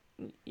foot,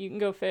 you can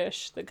go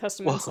fish. The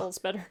custom Well, insole's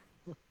better.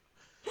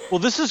 Well,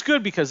 this is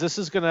good because this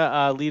is going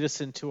to lead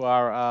us into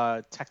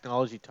our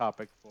technology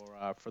topic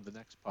for the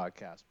next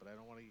podcast. But I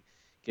don't want to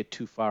get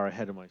too far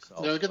ahead of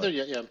myself. No, get there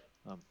yet. Yeah.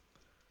 Um,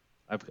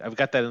 I've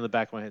got that in the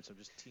back of my head, so I'm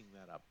just teeing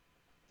that up.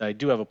 I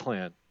do have a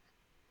plan.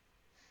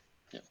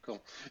 Yeah,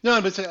 cool.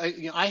 No, but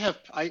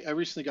I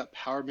recently got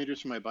power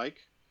meters for my bike.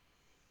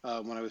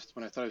 When I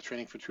thought I was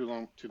training for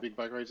two big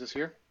bike rides this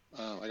year.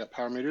 I got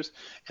power meters,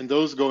 and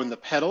those go in the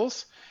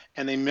pedals,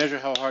 and they measure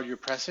how hard you're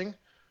pressing.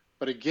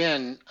 But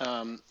again,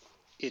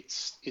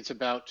 it's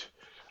about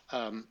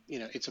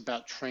it's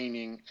about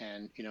training,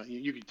 and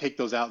you can take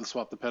those out and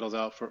swap the pedals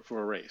out for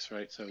a race,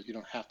 right? So you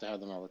don't have to have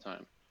them all the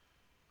time.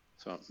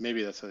 So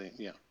maybe that's something,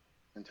 yeah,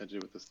 intend to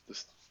do with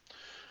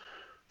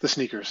the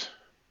sneakers.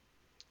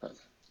 But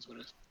that's what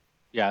it is.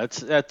 Yeah,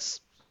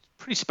 that's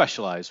pretty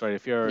specialized, right?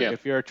 Yeah.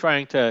 If you're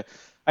trying to,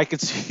 I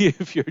could see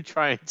if you're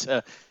trying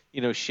to,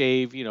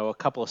 shave, a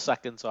couple of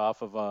seconds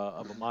off of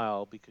a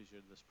mile because you're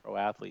this pro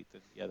athlete,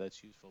 then yeah,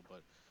 that's useful.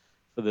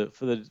 But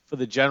for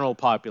the general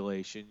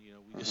population,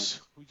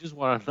 we just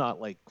want to not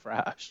like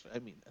crash. I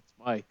mean, that's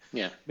my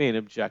main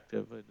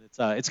objective, and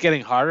it's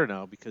getting harder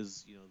now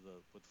because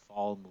with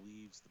fall and the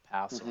leaves, the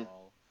paths are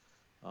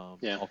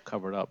all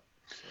covered up.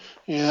 So.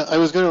 Yeah, I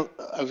was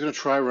gonna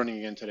try running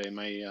again today.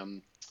 My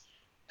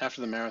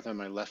after the marathon,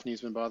 my left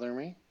knee's been bothering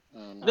me.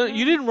 No,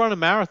 you didn't run a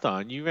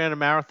marathon. You ran a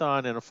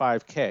marathon and a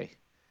 5K,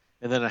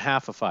 and then a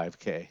half a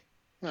 5K.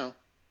 No.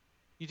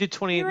 You did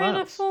 28 miles. You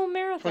ran a full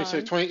marathon.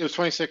 It was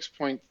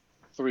 26.3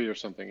 or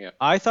something. Yeah.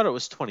 I thought it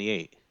was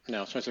 28.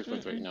 No, it's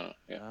 26.3. No.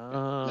 Yeah.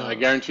 Oh. No, I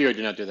guarantee you, I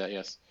did not do that.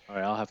 Yes. All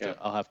right, I'll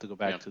have to go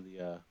back to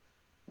the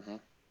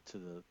to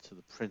the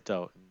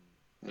printout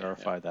and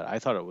verify that. I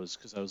thought it was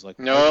because I was like,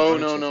 no.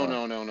 It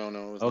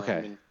was okay. Not,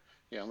 I mean,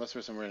 yeah, unless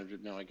there's some random.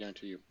 No, I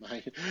guarantee you.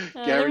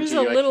 There was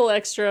a little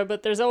extra,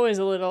 but there's always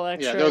a little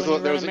extra. Yeah,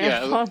 there was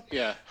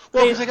yeah.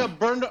 Well, because I got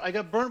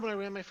burned when I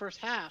ran my first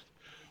half,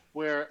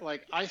 where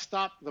like I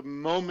stopped the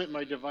moment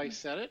my device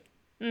said it.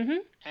 Mm-hmm.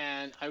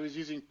 And I was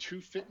using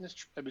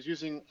I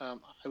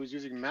was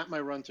using Map My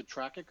Run to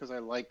track it because I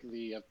like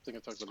I think I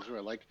talked about this earlier.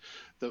 I like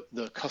the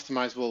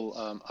customizable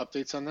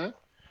updates on that.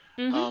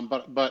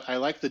 Mm-hmm. But I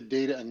like the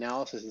data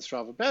analysis in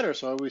Strava better,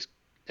 so I always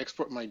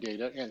export my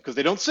data, and because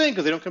they don't sync,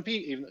 because they don't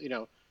compete,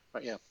 even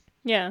but yeah.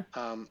 Yeah.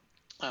 And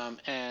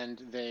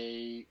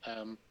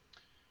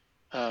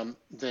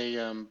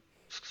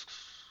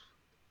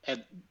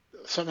and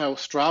somehow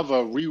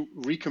Strava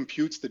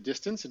recomputes the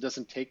distance. It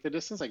doesn't take the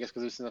distance, I guess,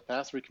 because it's in the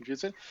past,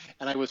 recomputes it.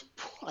 And I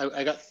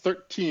got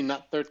 13,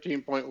 not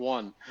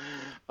 13.1.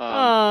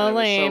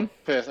 Lame.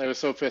 I was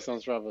so pissed on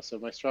Strava. So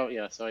my Strava,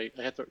 yeah. So I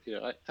had to,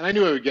 and I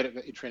knew I would get it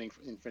in training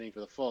for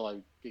the fall. I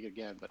would get it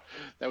again, but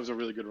that was a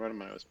really good run of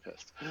mine. I was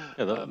pissed.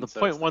 Yeah, the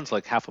point one's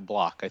like half a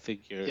block. I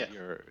think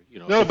you're.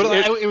 No, but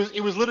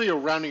it was literally a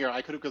rounding error.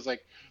 I could have, because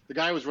like the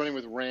guy I was running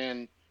with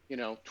ran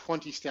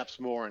 20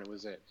 steps more, and it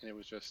was it. And it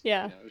was just,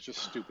 it was just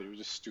stupid. It was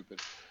just stupid.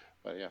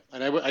 But yeah,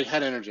 and I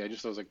had energy. I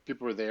was like,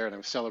 people were there, and I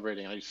was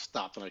celebrating. I just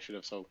stopped, and I should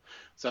have. So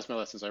that's my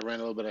lessons. I ran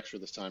a little bit extra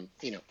this time,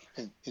 and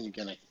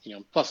again,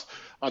 plus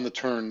on the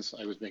turns,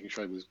 I was making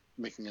sure I was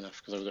making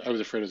enough because I was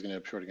afraid I was going to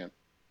end up short again.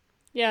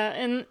 Yeah,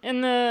 and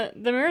the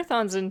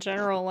marathons in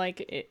general,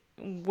 like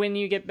when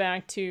you get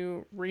back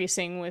to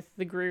racing with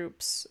the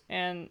groups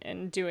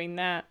and doing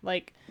that,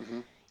 like.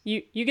 Mm-hmm.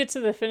 You get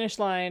to the finish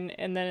line,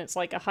 and then it's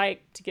like a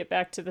hike to get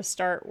back to the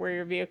start where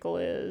your vehicle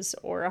is,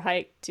 or a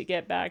hike to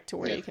get back to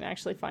where you can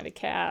actually find a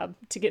cab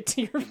to get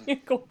to your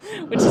vehicle,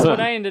 which is what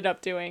I ended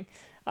up doing.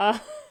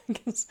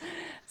 It's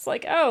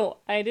like,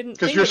 I didn't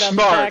think about the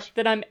fact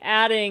that I'm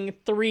adding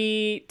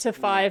 3 to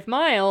 5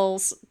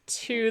 miles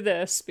to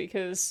this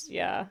because,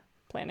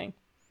 planning.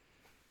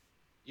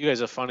 You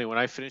guys are funny. When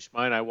I finished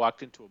mine, I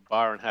walked into a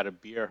bar and had a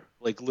beer.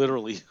 Like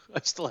literally,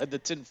 I still had the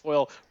tin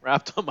foil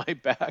wrapped on my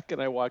back,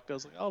 and I walked. I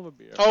was like, "I'll have a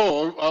beer."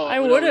 I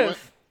would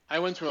have. I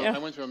went to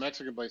a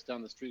Mexican place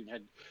down the street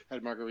and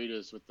had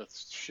margaritas with the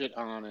shit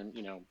on, and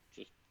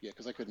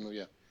because I couldn't move.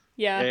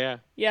 Yeah.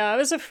 I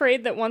was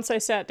afraid that once I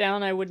sat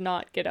down, I would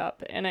not get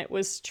up, and it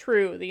was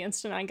true. The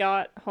instant I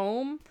got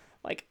home,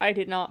 like I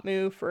did not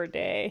move for a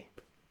day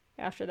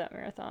after that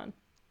marathon.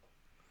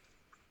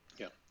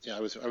 Yeah.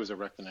 I was a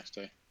wreck the next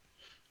day.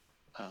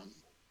 I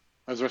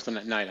was resting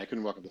at night. I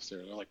couldn't walk up the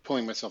stairs. I was like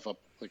pulling myself up,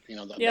 like the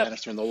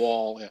banister in the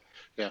wall.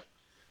 Yeah.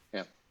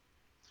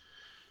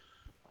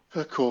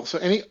 Cool. So,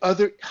 any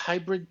other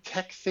hybrid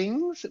tech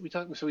things that we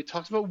talked about? So we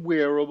talked about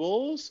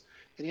wearables.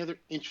 Any other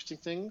interesting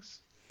things?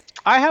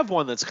 I have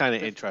one that's kind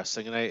of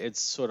interesting, and it's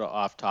sort of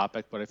off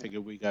topic, but I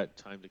figured we got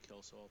time to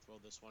kill, so I'll throw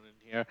this one in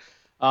here.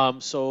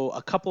 So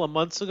a couple of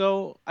months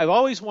ago, I've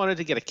always wanted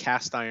to get a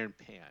cast iron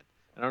pan.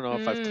 I don't know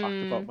if I've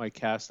talked about my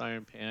cast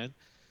iron pan.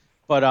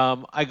 But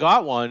I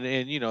got one,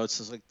 and it's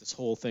just like this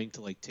whole thing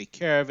to like take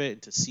care of it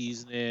and to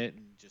season it,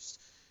 and just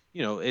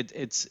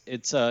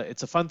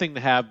it's a fun thing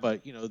to have,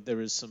 but there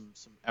is some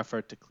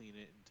effort to clean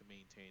it and to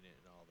maintain it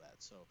and all that.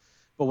 So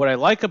But what I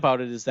like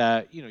about it is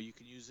that you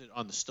can use it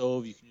on the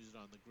stove, you can use it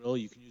on the grill,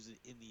 you can use it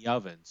in the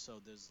oven.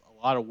 So there's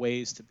a lot of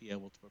ways to be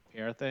able to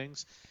prepare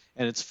things.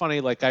 And it's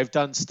funny, like I've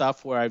done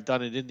stuff where I've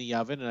done it in the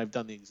oven and I've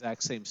done the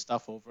exact same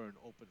stuff over an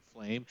open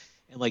flame,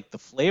 and like the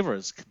flavor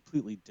is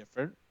completely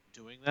different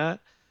doing that.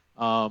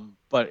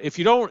 But if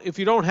you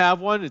don't have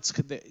one, it's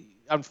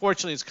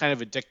unfortunately it's kind of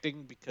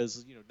addicting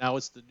because now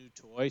it's the new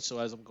toy. So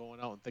as I'm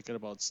going out and thinking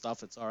about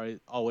stuff, it's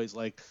always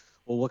like,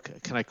 well, what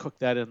can I cook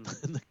that in,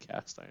 in the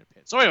cast iron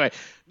pan? So anyway,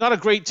 not a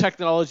great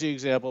technology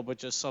example, but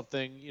just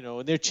something,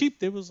 and they're cheap.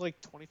 There was like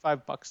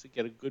 $25 to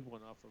get a good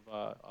one off of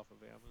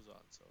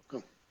Amazon. So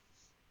Cool.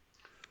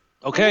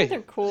 okay.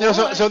 They're cool. Yeah,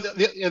 so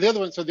the other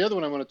one. So the other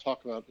one I want to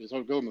talk about is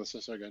go,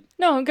 Melissa. Sorry, again.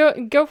 No,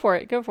 go for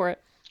it. Go for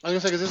it. I was gonna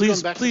say, 'cause this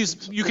is going back Please,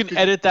 to, you can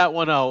edit that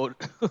one out.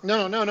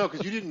 No,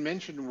 because you didn't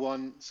mention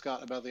one,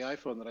 Scott, about the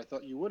iPhone that I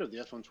thought you would have, the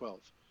iPhone 12.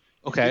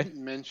 You Okay.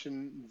 didn't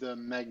mention the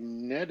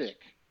magnetic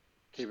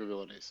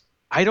capabilities.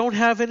 I don't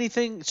have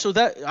anything. So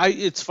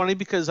it's funny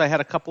because I had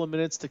a couple of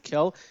minutes to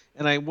kill,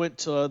 and I went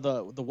to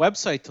the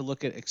website to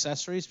look at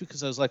accessories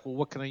because I was like, well,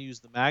 what can I use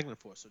the magnet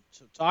for? So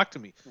talk to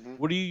me. Mhm.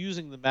 What are you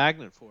using the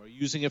magnet for? Are you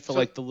using it for So-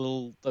 like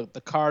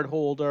the card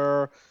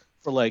holder,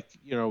 for like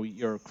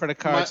your credit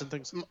cards and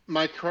things?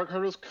 My card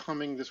was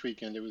coming this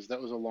weekend. That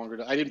was a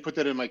longer. I didn't put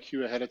that in my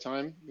queue ahead of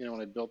time.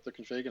 When I built the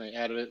config, and I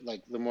added it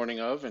like the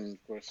morning of, and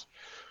of course,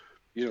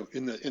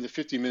 in the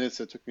 50 minutes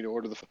that took me to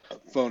order the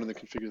phone and then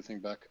configure the thing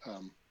back,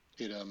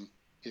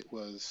 it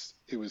was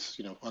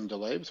on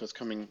delay, so it's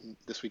coming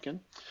this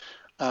weekend.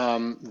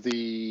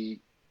 The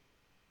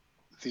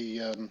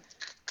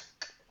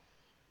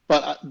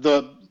but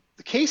the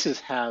cases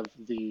have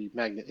the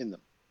magnet in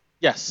them.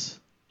 Yes.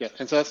 Yeah,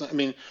 and so that's, I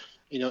mean,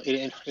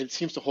 it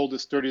seems to hold it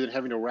sturdier than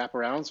having to wrap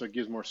around, so it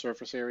gives more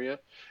surface area.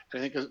 And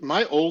I think 'cause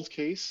my old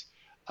case,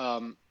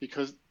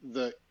 because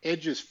the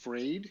edge is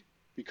frayed,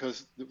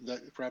 because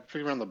the wrapped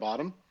around the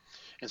bottom,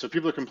 and so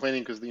people are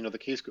complaining because the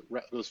case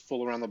goes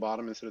full around the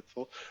bottom instead of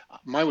full.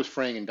 Mine was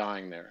fraying and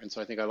dying there, and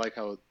so I think I like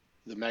how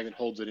the magnet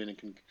holds it in and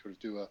can sort of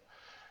do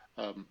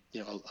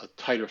a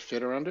tighter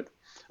fit around it.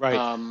 Right.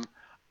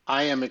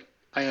 I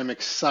am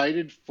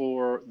excited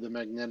for the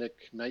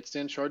magnetic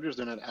nightstand chargers.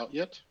 They're not out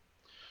yet.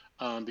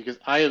 Because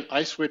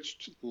I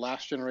switched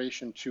last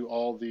generation to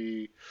all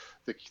the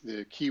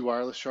key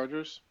wireless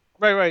chargers,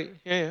 Right.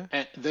 Yeah.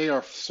 and they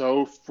are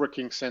so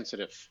freaking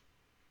sensitive.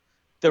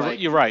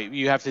 You're right.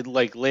 You have to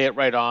like lay it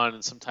right on,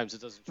 and sometimes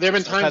it doesn't. There have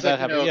been I've times had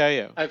that that happen.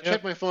 Yeah. I've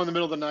checked my phone in the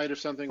middle of the night or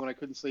something when I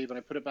couldn't sleep, and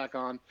I put it back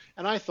on,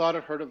 and I thought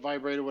it heard it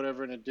vibrate or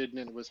whatever, and it didn't,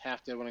 and it was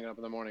half dead when I got up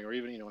in the morning, or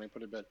even when I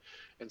put it in bed.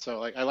 And so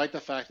like I like the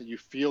fact that you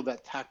feel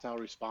that tactile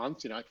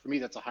response. For me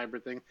that's a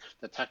hybrid thing,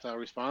 that tactile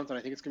response, and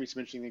I think it's gonna be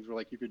some interesting things where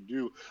like you could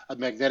do a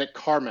magnetic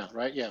car mount,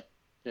 right? Yeah.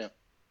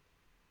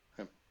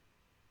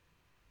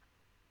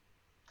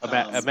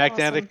 A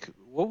magnetic. Awesome.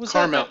 What was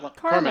Car that? mount.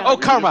 Car mount. Oh, You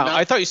car just mount.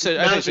 I thought you said.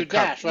 I mount thought you your said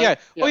car. dash, right? Yeah.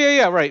 Yeah. Oh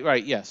yeah.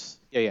 Right. Yes.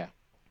 Yeah.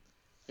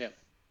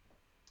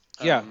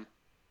 Yeah.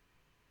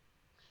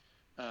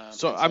 Um,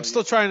 So and I'm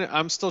so,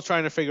 still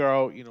trying to figure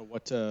out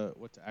what to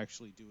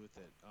actually do with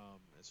it,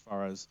 as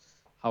far as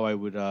how I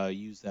would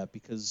use that,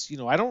 because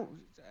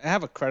I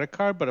have a credit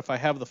card, but if I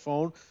have the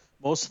phone,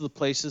 most of the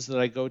places that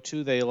I go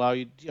to, they allow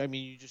you. I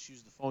mean, you just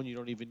use the phone. You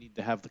don't even need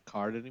to have the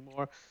card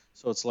anymore.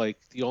 So it's like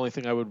the only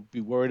thing I would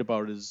be worried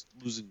about is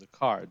losing the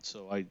card.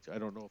 So I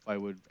don't know if I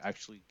would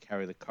actually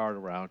carry the card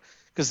around,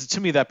 because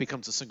to me that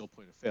becomes a single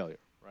point of failure,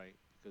 right?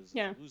 Because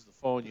Yeah. if you lose the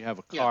phone, you have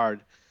a Yeah.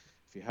 card.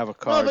 If you have a Well,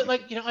 card, but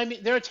like I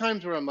mean, there are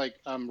times where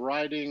I'm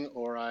riding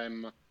or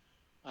I'm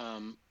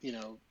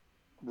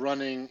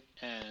running,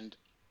 and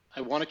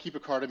I want to keep a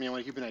card on me. I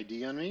want to keep an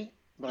ID on me,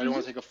 but I don't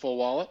want to take a full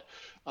wallet.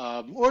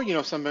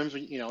 Or sometimes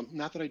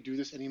not that I do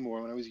this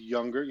anymore. When I was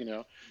younger,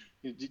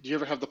 do you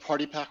ever have the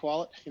party pack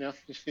wallet?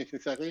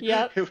 Exactly.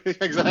 Yep.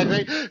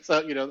 Exactly.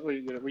 So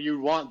where you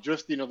want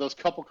just those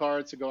couple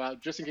cards to go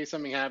out just in case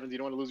something happens. You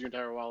don't want to lose your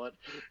entire wallet.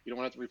 You don't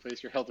want to have to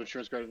replace your health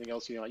insurance card or anything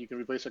else. You can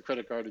replace a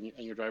credit card and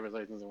your driver's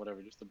license and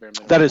whatever, just the bare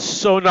minimum. that is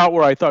so not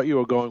where I thought you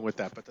were going with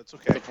that, but that's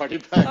okay. The party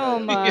pack. Oh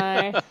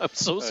my. I'm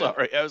so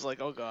sorry. I was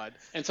like, oh god.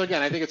 And so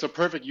again, I think it's a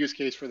perfect use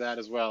case for that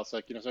as well. So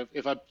so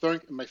if I'm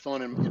throwing my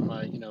phone in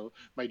my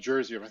my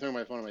jersey, or if I'm throwing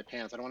my phone in my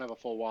pants, I don't want to have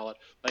a full wallet.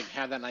 I can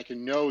have that, and I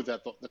can know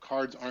that the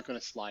cards aren't going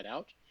to slide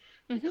out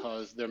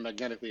because they're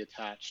magnetically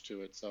attached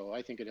to it. So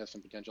I think it has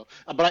some potential.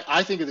 But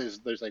I think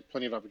there's like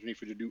plenty of opportunity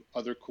for you to do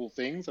other cool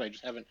things, and I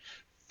just haven't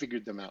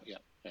figured them out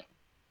yet.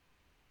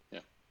 Yeah.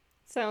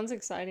 Sounds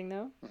exciting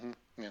though.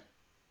 Yeah.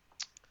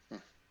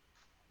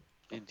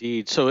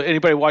 Indeed. So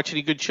anybody watch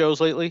any good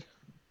shows lately?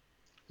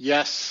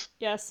 Yes.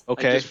 Yes.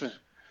 Okay.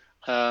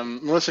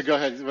 Melissa, go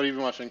ahead. What have you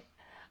been watching?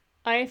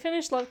 I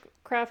finished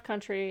Lovecraft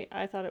Country.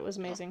 I thought it was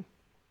amazing.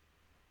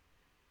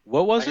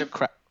 What was I it?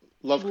 have-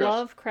 Lovecraft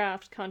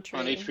Lovecraft Country.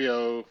 on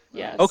HBO.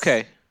 Yes.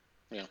 Okay.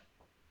 Yeah.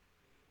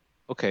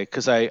 Okay,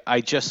 because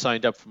I just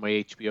signed up for my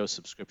HBO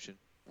subscription,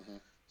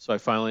 so I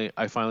finally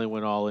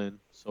went all in.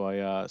 So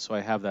I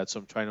have that. So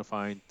I'm trying to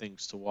find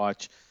things to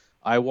watch.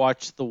 I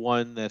watched the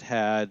one that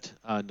had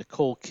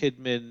Nicole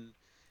Kidman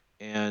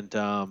and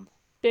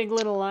Big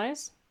Little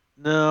Lies.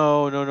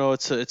 No.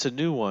 It's a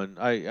new one.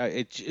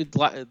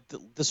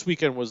 This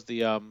weekend was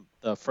the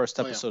first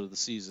Oh yeah. episode of the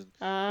season.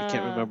 I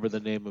can't Ah. remember the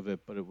name of it,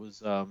 but it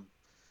was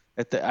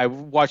I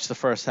watched the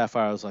first half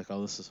hour. I was like,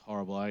 oh, this is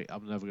horrible.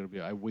 I'm never gonna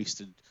be. I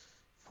wasted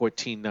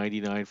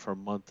 $14.99 for a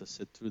month to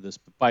sit through this.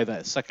 But by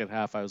that second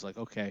half, I was like,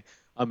 okay,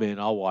 I'm in.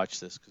 I'll watch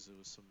this because there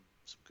was some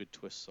good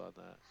twists on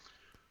that.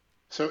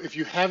 So if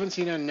you haven't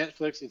seen it on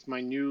Netflix, it's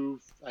my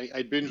new.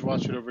 I binge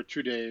watched it over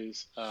 2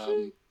 days.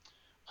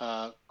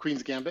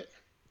 Queen's Gambit.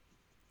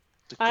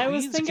 The I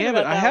was Queen's thinking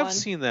Gambit. about I that have one.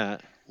 seen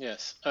that.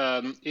 Yes.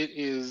 It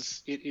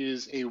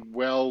is a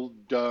well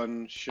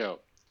done show.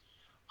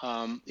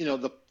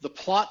 The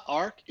plot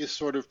arc is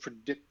sort of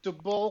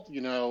predictable.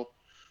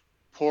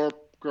 Poor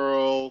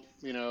girl,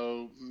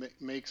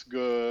 makes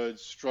good,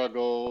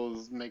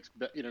 struggles,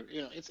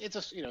 it's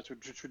a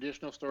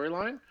traditional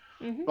storyline,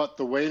 Hmm. but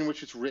the way in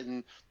which it's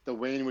written, the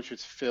way in which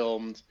it's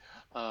filmed,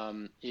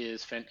 and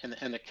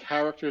the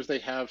characters they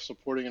have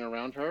supporting and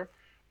around her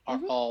are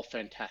Hmm. all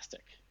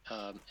fantastic.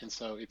 And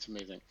so it's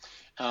amazing.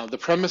 The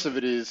premise of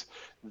it is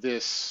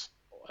this.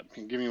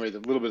 I'm giving away a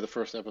little bit of the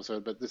first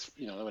episode, but this,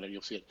 whatever,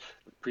 you'll see it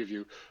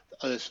preview.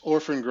 This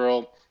orphan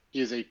girl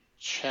is a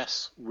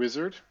chess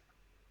wizard,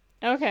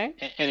 Okay.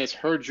 and it's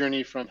her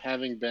journey from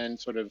having been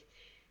sort of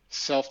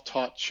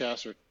self-taught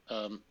chess, or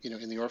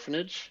in the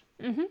orphanage,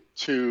 Hmm.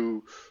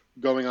 to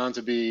going on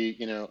to be,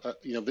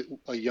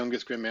 a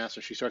youngest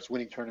grandmaster. She starts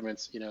winning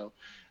tournaments,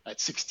 at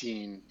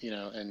 16,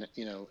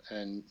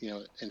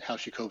 and how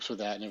she copes with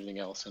that and everything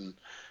else, and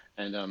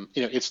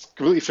it's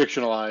completely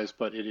fictionalized,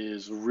 but it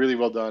is really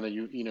well done,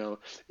 and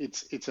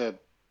it's a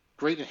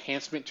great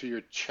enhancement to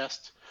your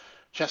chess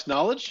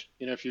knowledge.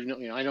 If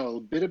I know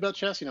a bit about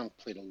chess.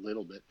 Played a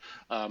little bit,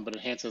 but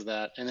enhances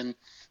that. And then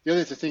the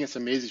other thing that's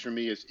amazing for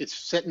me is it's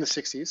set in the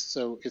 '60s,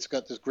 so it's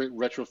got this great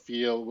retro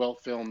feel, well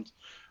filmed,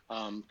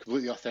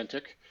 completely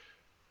authentic.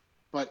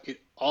 But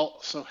it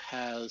also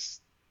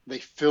has they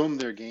film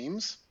their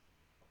games,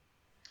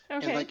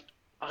 and Okay. like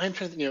I'm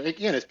trying to,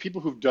 again, as people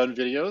who've done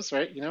videos,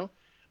 right?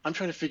 I'm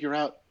trying to figure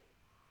out,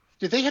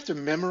 did they have to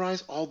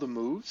memorize all the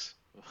moves?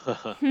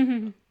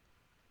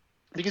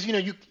 Because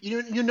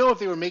if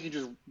they were making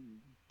just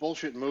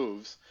bullshit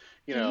moves,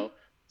 you Hmm. know,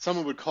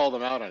 someone would call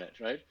them out on it,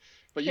 right?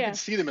 But you can Yeah.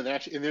 see them, and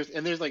actually, and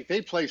there's like,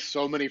 they play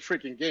so many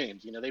freaking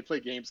games. They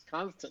play games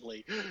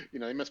constantly.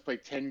 They must play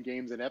 10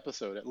 games an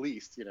episode at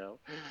least.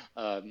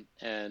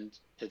 And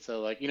it's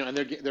so, like, and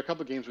there are a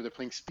couple of games where they're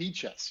playing speed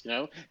chess.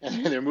 And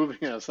Hmm. they're moving.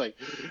 It's like,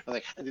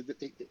 how do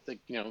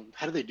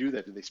they do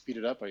that? Did they speed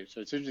it up?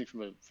 So it's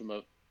interesting from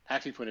a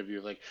acting point of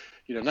view. Like,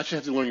 not just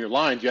have to learn your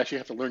lines, you actually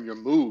have to learn your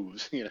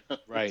moves.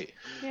 Right.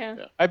 Yeah.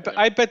 Yeah, yeah,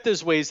 I bet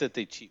there's ways that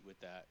they cheat with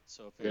that.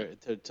 So if yeah.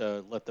 you're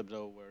to let them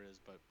know where it is,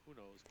 but who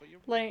knows? But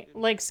you're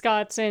Like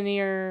Scott's in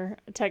ear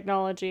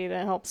technology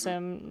that helps Mhm,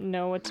 him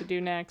know what to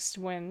do next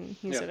when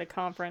he's yeah, at a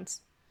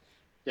conference.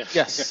 yeah, yeah,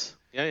 yes,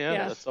 yeah, Yeah.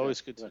 yes, that's yeah,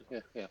 always good yeah, to. yeah,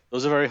 yeah,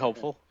 Those are very yeah,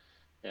 helpful.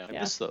 yeah. I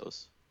Yeah. miss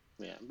those.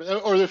 Yeah, but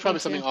or there's Me probably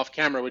something too. off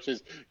camera, which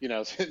is,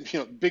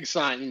 big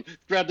sign,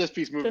 grab this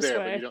piece, move This there,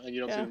 but way. you don't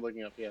see Yeah. them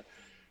looking up. Yeah,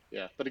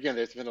 yeah. But again,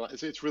 there's been a lot,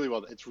 it's really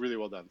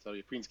well done. So,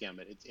 Queen's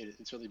Gambit,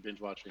 it's certainly binge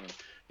watching, and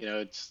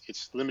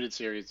it's limited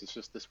series. It's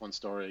just this one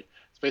story.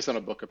 It's based on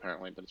a book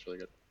apparently, but it's really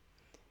good.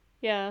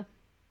 Yeah.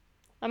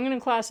 I'm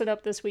gonna class it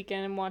up this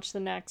weekend and watch the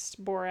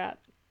next Borat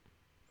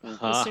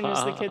as soon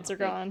as the kids are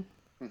Yeah. gone.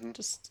 Hmm.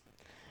 Just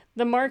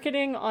the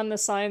marketing on the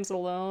signs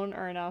alone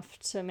are enough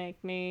to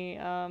make me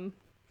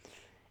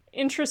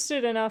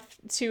interested enough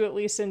to at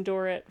least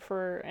endure it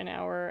for an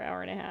hour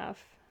and a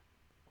half.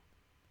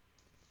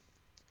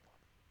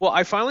 Well,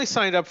 I finally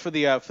signed up for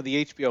the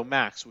HBO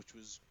Max, which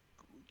was,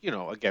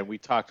 again, we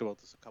talked about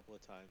this a couple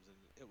of times,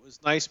 and it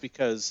was nice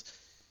because,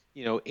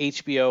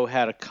 HBO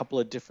had a couple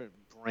of different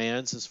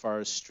brands as far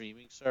as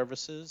streaming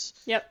services,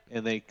 Yep.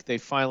 and they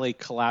finally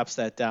collapsed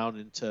that down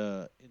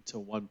into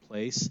one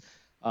place.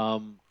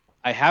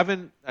 I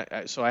haven't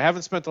so I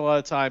haven't spent a lot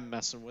of time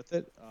messing with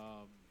it.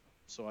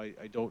 So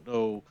I don't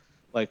know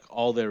like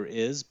all there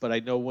is, but I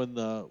know when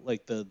the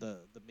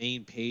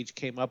main page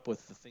came up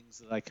with the things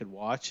that I could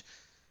watch,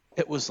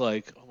 it was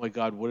like, oh my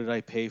God, what did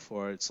I pay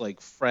for? It's like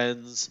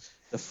Friends,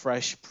 The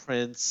Fresh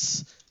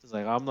Prince. It's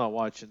like, I'm not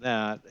watching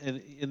that.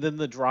 And then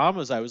the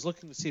dramas, I was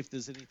looking to see if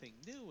there's anything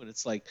new, and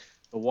it's like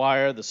The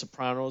Wire, The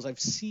Sopranos. I've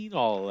seen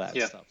all of that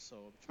Yeah. stuff, so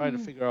I'm trying to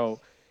figure out,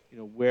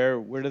 where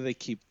do they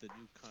keep the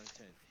new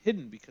content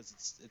hidden, because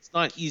it's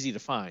not easy to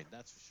find,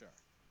 that's for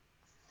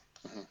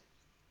sure. Hmm.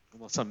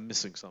 Unless I'm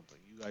missing something.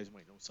 You guys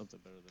might know something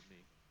better than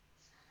me.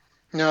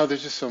 No,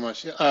 there's just so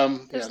much. Yeah. Yeah.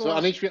 There's a So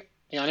on lot. HBO,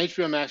 on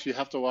HBO Max, you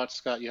have to watch,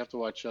 Scott. You have to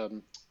watch.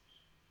 Um,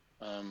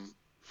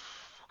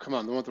 Come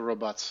on, the one with the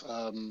robots.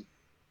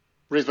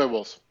 Raised by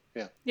Wolves.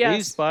 Yeah. Raised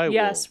Yes. by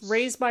Yes. Wolves.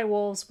 Raised by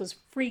Wolves was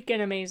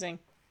freaking amazing.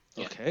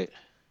 Yeah. Okay.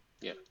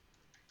 Yeah.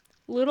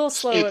 Little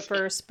slow at It's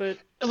first, but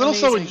a little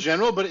slow in amazing.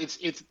 general, but it's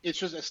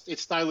just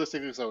it's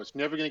stylistically slow. It's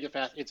never gonna get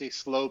fast. It's a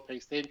slow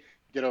paced thing.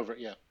 Get over it.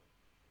 Yeah.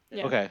 Yeah.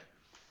 Yeah. Okay.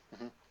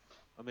 Hmm.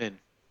 I'm in.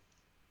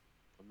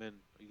 I'm in.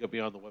 You got me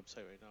on the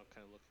website right now,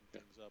 kind of looking Yeah.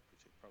 things up,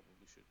 which I probably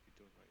should be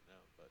doing right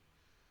now. But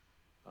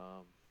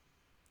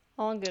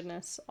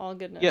All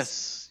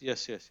goodness.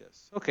 yes.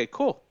 Okay,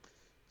 cool.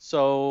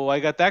 So I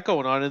got that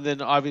going on, and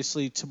then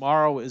obviously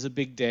tomorrow is a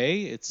big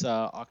day. It's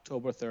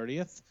October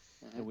 30th,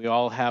 and we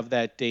all have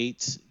that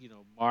date,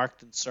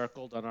 marked and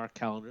circled on our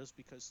calendars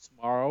because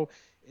tomorrow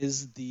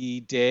is the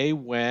day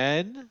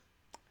when.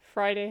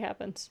 Friday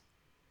happens.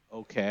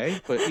 Okay,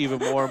 but even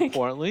more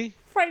importantly,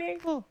 Friday.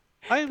 well,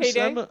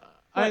 Payday?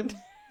 I'm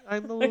a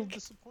little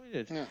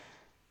disappointed. Yeah.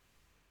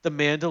 The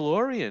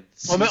Mandalorian.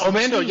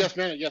 Mando, yes,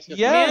 Mando, yes.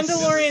 Yes.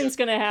 Mandalorian's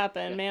gonna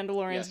happen.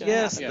 Mandalorian's gonna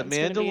Yes, happen.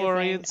 the It's gonna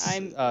be a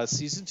thing. Mandalorian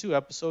season 2,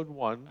 episode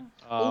 1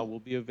 will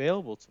be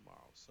available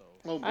tomorrow. So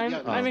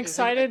I'm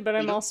excited, but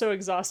I'm also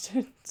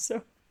exhausted.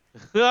 So.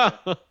 But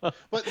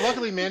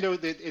luckily, Mando,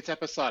 it's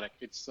episodic.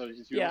 It's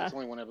Yeah. it's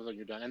only one episode,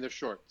 you're done, and they're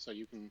short, so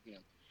you can.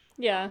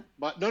 Yeah.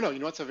 But no, you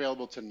know what's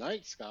available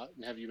tonight, Scott?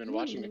 And have you been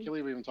watching? Achille,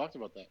 we even talked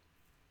about that.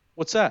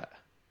 What's that?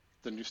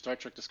 The new Star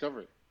Trek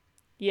Discovery.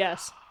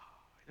 Yes. I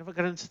never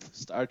got into the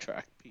Star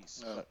Trek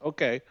piece. But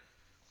okay.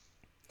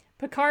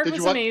 Picard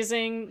was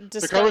amazing.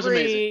 Discovery was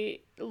amazing.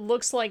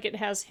 looks like it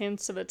has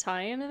hints of a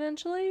tie-in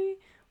eventually,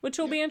 which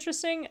will be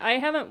interesting. I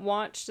haven't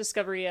watched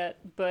Discovery yet,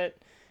 but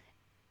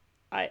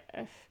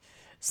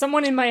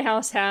someone in my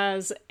house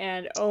has,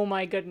 and oh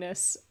my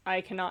goodness,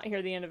 I cannot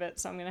hear the end of it,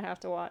 so I'm going to have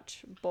to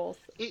watch both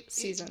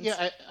seasons.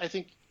 I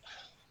think,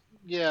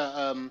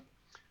 I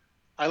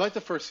like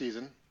the first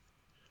season.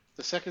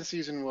 The second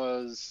season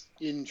was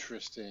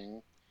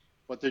interesting.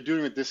 What they're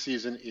doing with this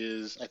season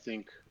is, I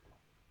think,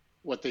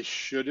 what they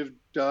should have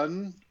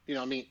done.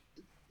 I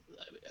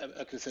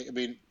could say,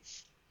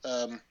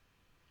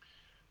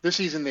 this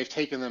season they've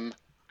taken them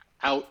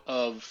out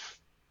of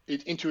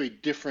it into a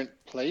different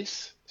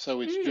place.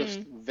 So it's just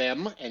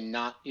them and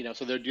not,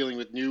 so they're dealing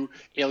with new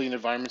alien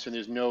environments and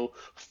there's no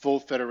full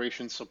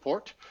Federation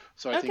support.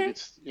 So I think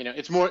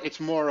it's more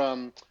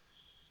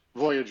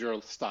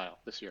Voyager style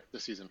this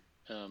season.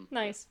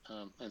 Nice.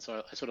 And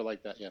so I sort of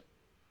like that, yeah.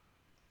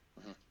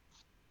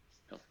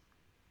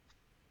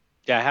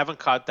 Yeah, I haven't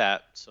caught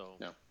that, so.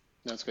 No,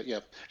 that's good, yeah.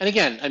 And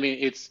again,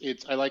 it's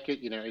I like it,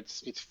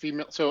 it's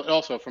female. So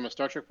also from a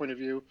Star Trek point of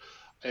view,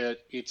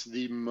 it's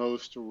the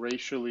most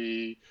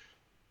racially,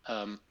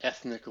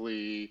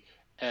 ethnically,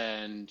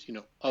 and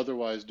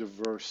otherwise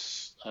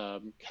diverse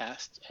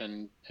cast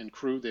and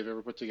crew they've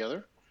ever put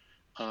together.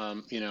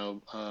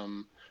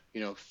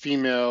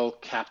 Female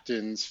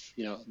captains,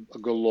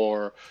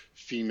 galore.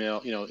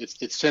 Female,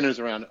 it centers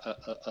around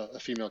a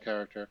female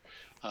character.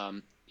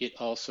 It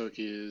also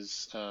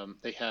is.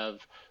 They have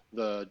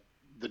the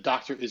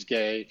doctor is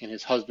gay and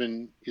his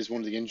husband is one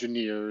of the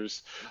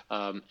engineers,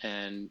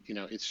 and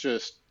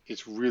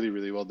it's really,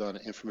 really well done,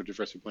 and from a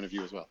diversity point of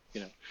view as well.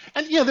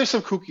 And there's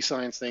some kooky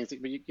science things, but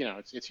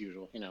it's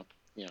usual.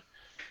 Yeah.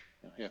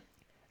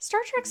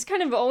 Star Trek's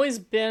kind of always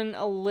been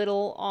a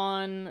little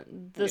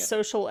on the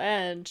social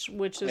edge,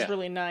 which is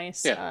really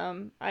nice. Yeah.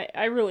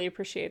 I really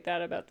appreciate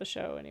that about the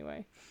show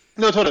anyway.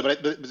 No, totally.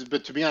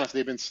 But to be honest,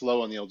 they've been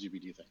slow on the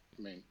LGBT thing.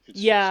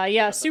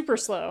 Super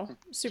slow.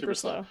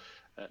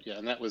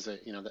 And that was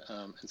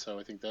and so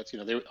I think that's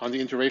they were, on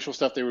the interracial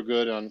stuff they were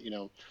good on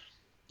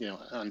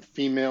on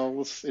female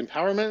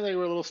empowerment they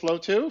were a little slow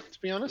too,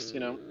 to be honest.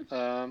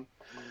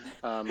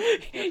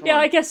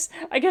 I guess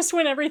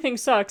when everything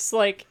sucks,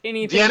 like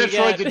anything. Deanna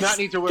Troi did not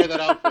need to wear that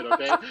outfit,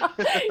 okay?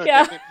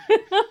 Yeah.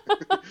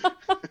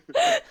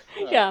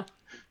 Yeah.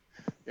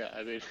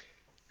 Yeah,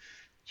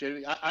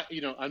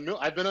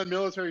 I've been on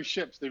military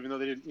ships, even though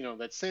they didn't,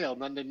 that sailed,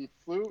 none didn't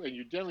flew,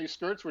 and generally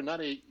skirts were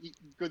not a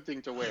good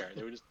thing to wear.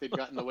 They'd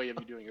got in the way of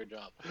you doing your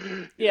job.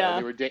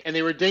 Yeah.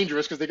 They were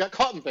dangerous because they got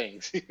caught in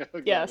things.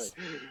 Exactly. Yes.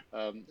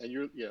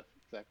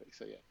 Exactly.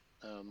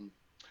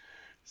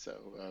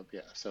 So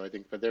So I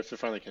think, but they're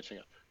finally catching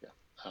up. Yeah.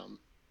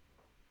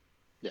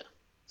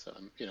 So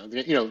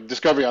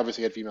Discovery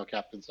obviously had female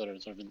captains that are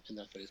sort of in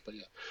that phase, but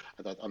yeah,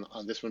 I thought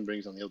on this one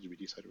brings on the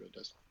LGBT side, it really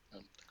does.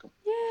 Cool.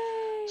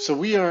 Yay! So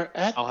we are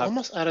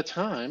almost out of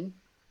time.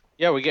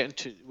 Yeah, we're getting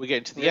to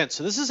the end.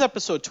 So this is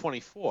episode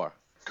 24.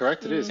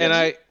 Correct, it is. And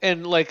I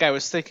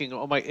was thinking,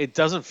 it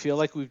doesn't feel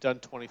like we've done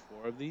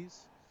 24 of these.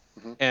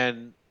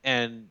 And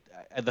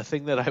the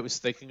thing that I was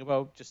thinking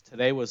about just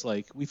today was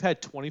like we've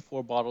had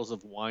 24 bottles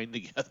of wine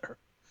together,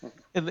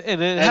 and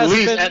it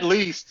at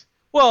least.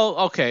 Well,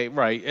 okay,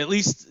 right. At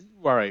least,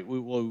 all right. We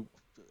will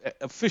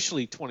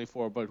officially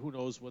 24, but who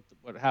knows what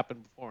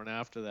happened before and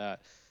after that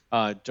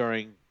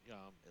during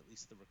at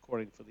least the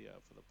recording for the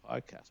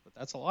podcast. But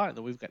that's a lot. And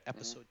then we've got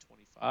episode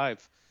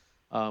 25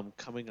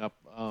 coming up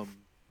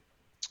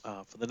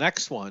for the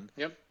next one.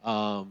 Yep.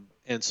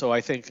 And so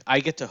I think I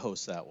get to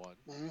host that one.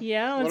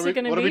 Yeah, what's it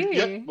going to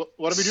be?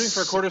 What are we doing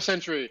for a quarter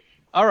century?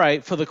 All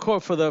right, for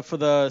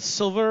the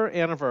silver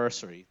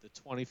anniversary, the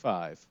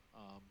 25.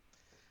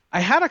 I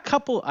had a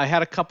couple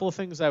of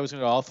things I was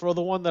going to. I'll throw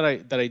the one that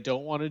I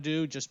don't want to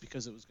do just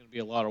because it was going to be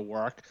a lot of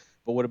work,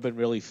 but would have been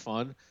really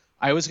fun.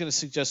 I was going to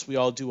suggest we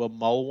all do a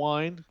mull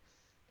wine,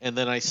 and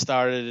then I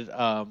started.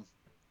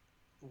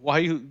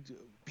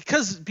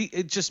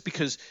 just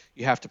because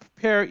you have to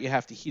prepare it, you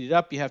have to heat it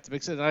up, you have to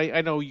mix it. And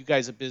I know you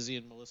guys are busy,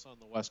 and Melissa on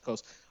the West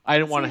Coast. I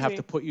didn't want to have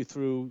to put you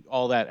through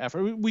all that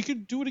effort. We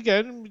could do it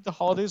again. The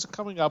holidays are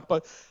coming up,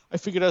 but I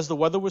figured as the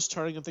weather was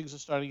turning and things are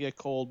starting to get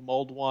cold,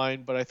 mulled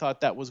wine. But I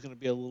thought that was going to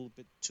be a little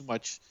bit too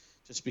much,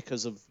 just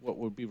because of what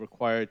would be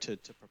required to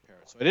prepare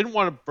it. So I didn't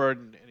want to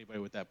burden anybody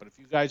with that. But if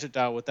you guys are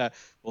down with that,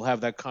 we'll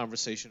have that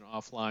conversation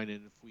offline.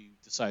 And if we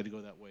decide to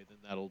go that way, then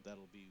that'll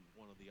be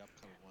one of the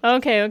upcoming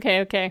ones.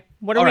 Okay.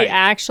 What are we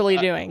actually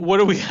doing? What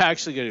are we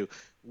actually going to do?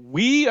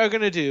 We are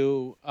going to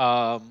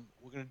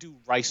do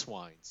rice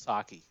wine,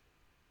 sake.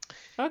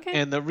 Okay.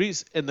 And the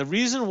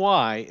reason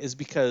why is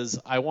because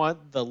I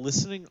want the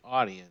listening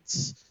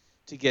audience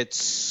to get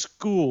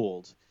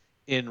schooled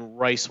in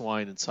rice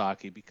wine and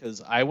sake,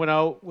 because I went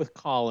out with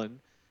Colin.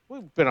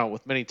 We've been out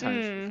with many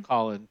times with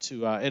Colin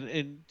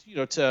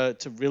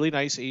to really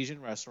nice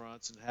Asian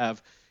restaurants and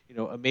have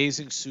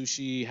amazing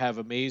sushi, have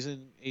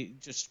amazing,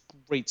 just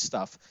great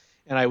stuff.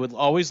 And I would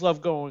always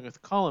love going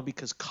with Colin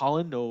because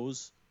Colin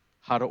knows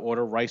how to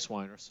order rice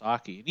wine or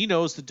sake, and he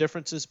knows the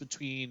differences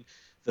between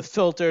the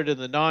filtered and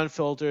the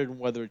non-filtered, and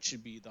whether it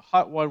should be the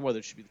hot one, whether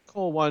it should be the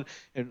cold one,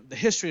 and the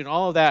history and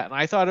all of that. And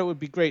I thought it would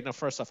be great. Now,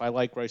 first off, I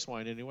like rice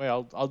wine anyway.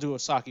 I'll do a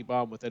sake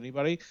bomb with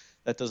anybody.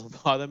 That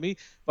doesn't bother me.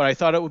 But I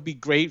thought it would be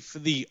great for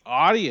the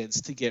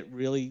audience to get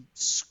really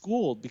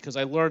schooled, because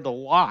I learned a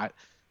lot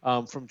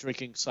from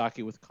drinking sake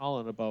with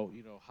Colin about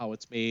how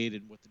it's made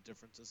and what the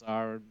differences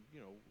are, and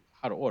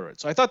how to order it.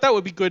 So I thought that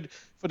would be good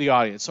for the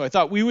audience. So I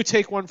thought we would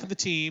take one for the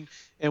team,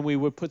 and we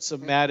would put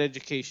some mad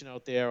education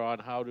out there on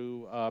how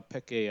to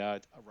pick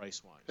a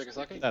rice wine. Pick a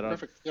sake?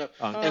 Perfect. Yeah.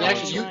 And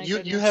actually,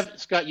 you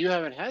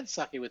haven't had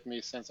sake with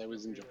me since I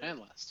was in Japan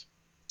last.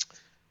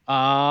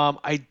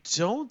 I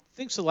don't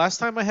think so. Last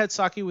time I had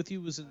sake with you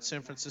was in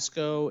San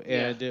Francisco,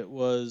 and it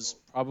was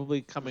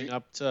probably coming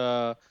up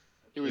to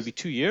maybe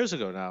 2 years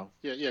ago now.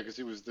 Yeah, because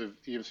it was the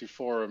EMC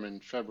Forum in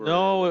February.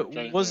 No,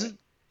 it wasn't.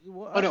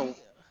 Oh, no.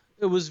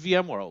 It was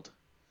VMworld.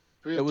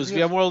 It was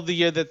VMworld the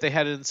year that they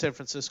had it in San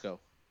Francisco.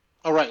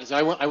 Oh, right. So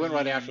I went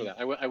right after that.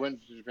 I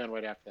went to Japan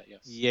right after that.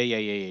 Yes.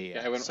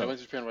 Yeah. I went to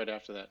Japan right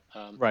after that.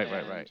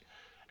 Right.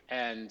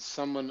 And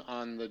someone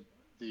on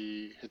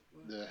the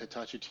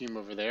Hitachi team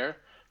over there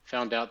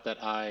found out that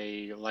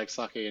I like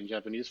sake and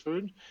Japanese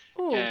food.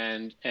 Ooh.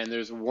 And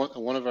there's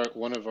one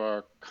of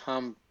our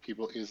comm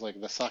people is like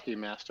the sake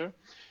master.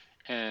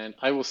 And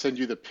I will send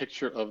you the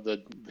picture of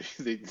the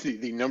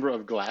number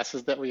of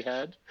glasses that we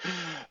had,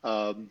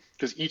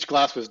 because each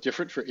glass was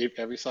different for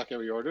every sake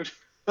we ordered.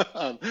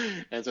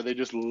 And so they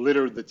just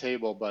littered the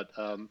table. But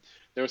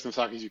there were some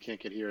sakes you can't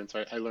get here, and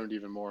so I learned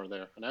even more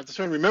there. And I have to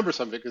try and remember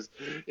some of it because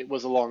it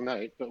was a long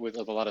night, but with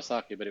a lot of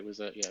sake. But it was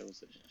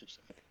interesting.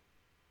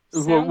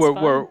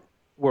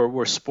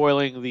 We're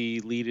spoiling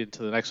the lead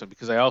into the next one,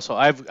 because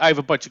I have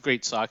a bunch of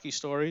great sake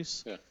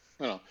stories. Yeah.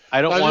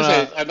 I don't want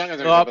to. I'm not going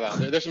to talk about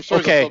that. There's some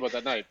stories I'll tell about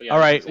that night. But yeah, all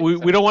right,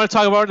 we don't want to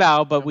talk about it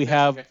now, but we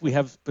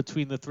have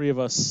between the three of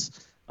us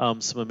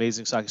some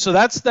amazing sake. So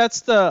that's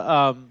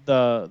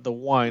the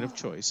wine of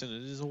choice, and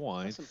it is a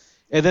wine. Awesome.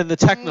 And then the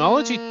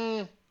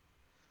technology.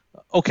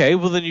 Okay,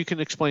 well then you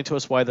can explain to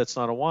us why that's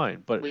not a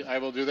wine. But I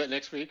will do that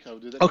next week. I'll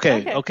do that.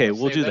 Okay,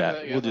 we'll do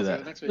that. We'll do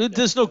that.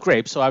 There's no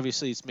grapes, so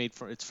obviously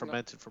it's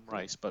fermented from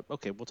rice. But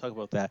okay, we'll talk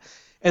about that.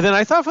 And then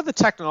I thought for the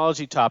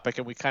technology topic,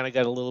 and we kind of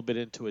got a little bit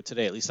into it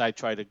today. At least I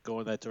tried to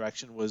go in that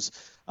direction. Was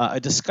a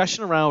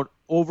discussion around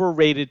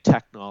overrated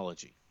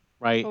technology,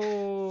 right?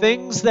 Oh.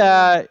 Things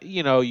that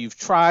you've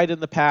tried in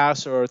the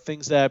past, or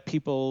things that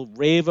people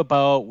rave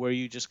about, where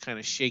you just kind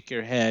of shake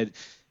your head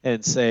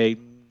and say,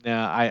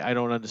 nah, I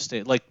don't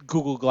understand. Like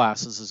Google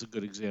Glasses is a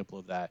good example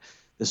of that.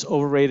 This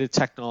overrated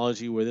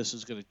technology where this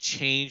is going to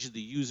change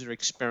the user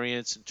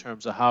experience in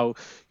terms of how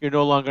you're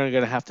no longer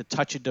going to have to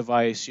touch a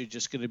device. You're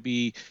just going to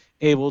be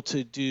able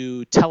to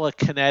do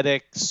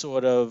telekinetic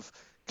sort of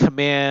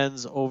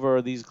commands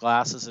over these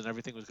glasses, and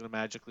everything was going to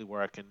magically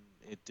work, and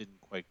it didn't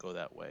quite go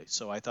that way.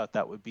 So I thought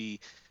that would be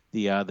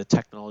the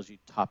technology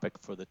topic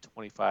for the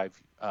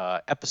 25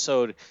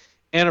 episode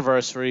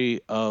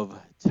anniversary of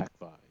Tech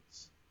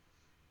Vibes.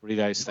 What do you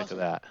guys think of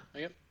that?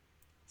 Yep.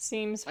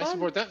 Seems fun. I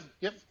support that.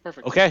 Yep,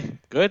 perfect. Okay,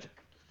 good.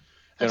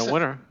 Got a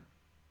winner.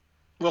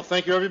 Well,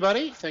 thank you,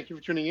 everybody. Thank you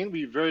for tuning in.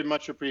 We very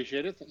much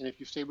appreciate it. And if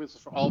you stayed with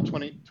us for all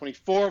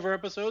 24 of our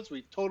episodes,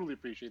 we totally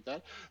appreciate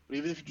that. But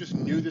even if you're just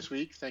new this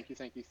week, thank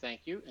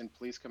you. And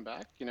please come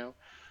back.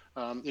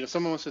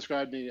 Someone once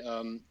described me.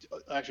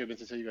 Actually, I meant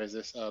to tell you guys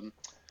this.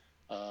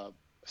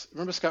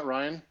 Remember Scott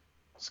Ryan?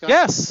 Scott?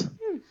 Yes.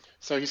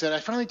 So he said, I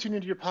finally tuned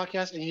into your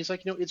podcast, and he's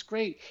like, it's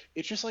great.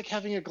 It's just like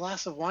having a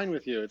glass of wine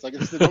with you. It's like,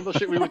 it's the normal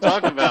shit we would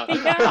talk about.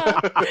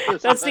 Yeah,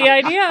 that's the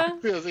idea.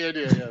 That's the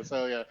idea, yeah.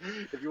 So, yeah,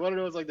 if you want to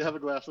know what it's like to have a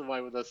glass of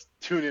wine with us,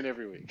 tune in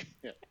every week.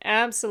 Yeah.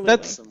 Absolutely.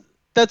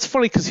 That's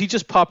funny, because he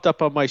just popped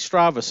up on my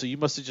Strava, so you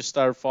must have just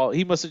started following.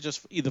 He must have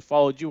just either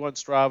followed you on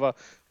Strava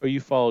or you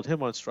followed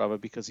him on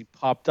Strava, because he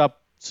popped up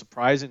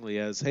surprisingly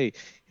as, hey,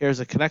 here's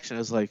a connection. I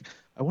was like,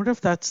 I wonder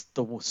if that's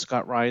the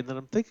Scott Ryan that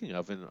I'm thinking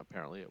of, and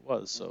apparently it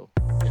was. So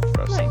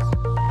interesting. Nice.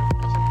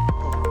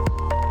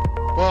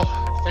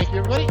 Thank you,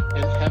 everybody,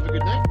 and have a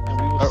good night. And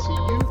we will see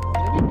you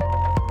in a week.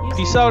 You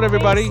Peace too. out,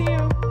 everybody. Hey, see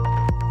you.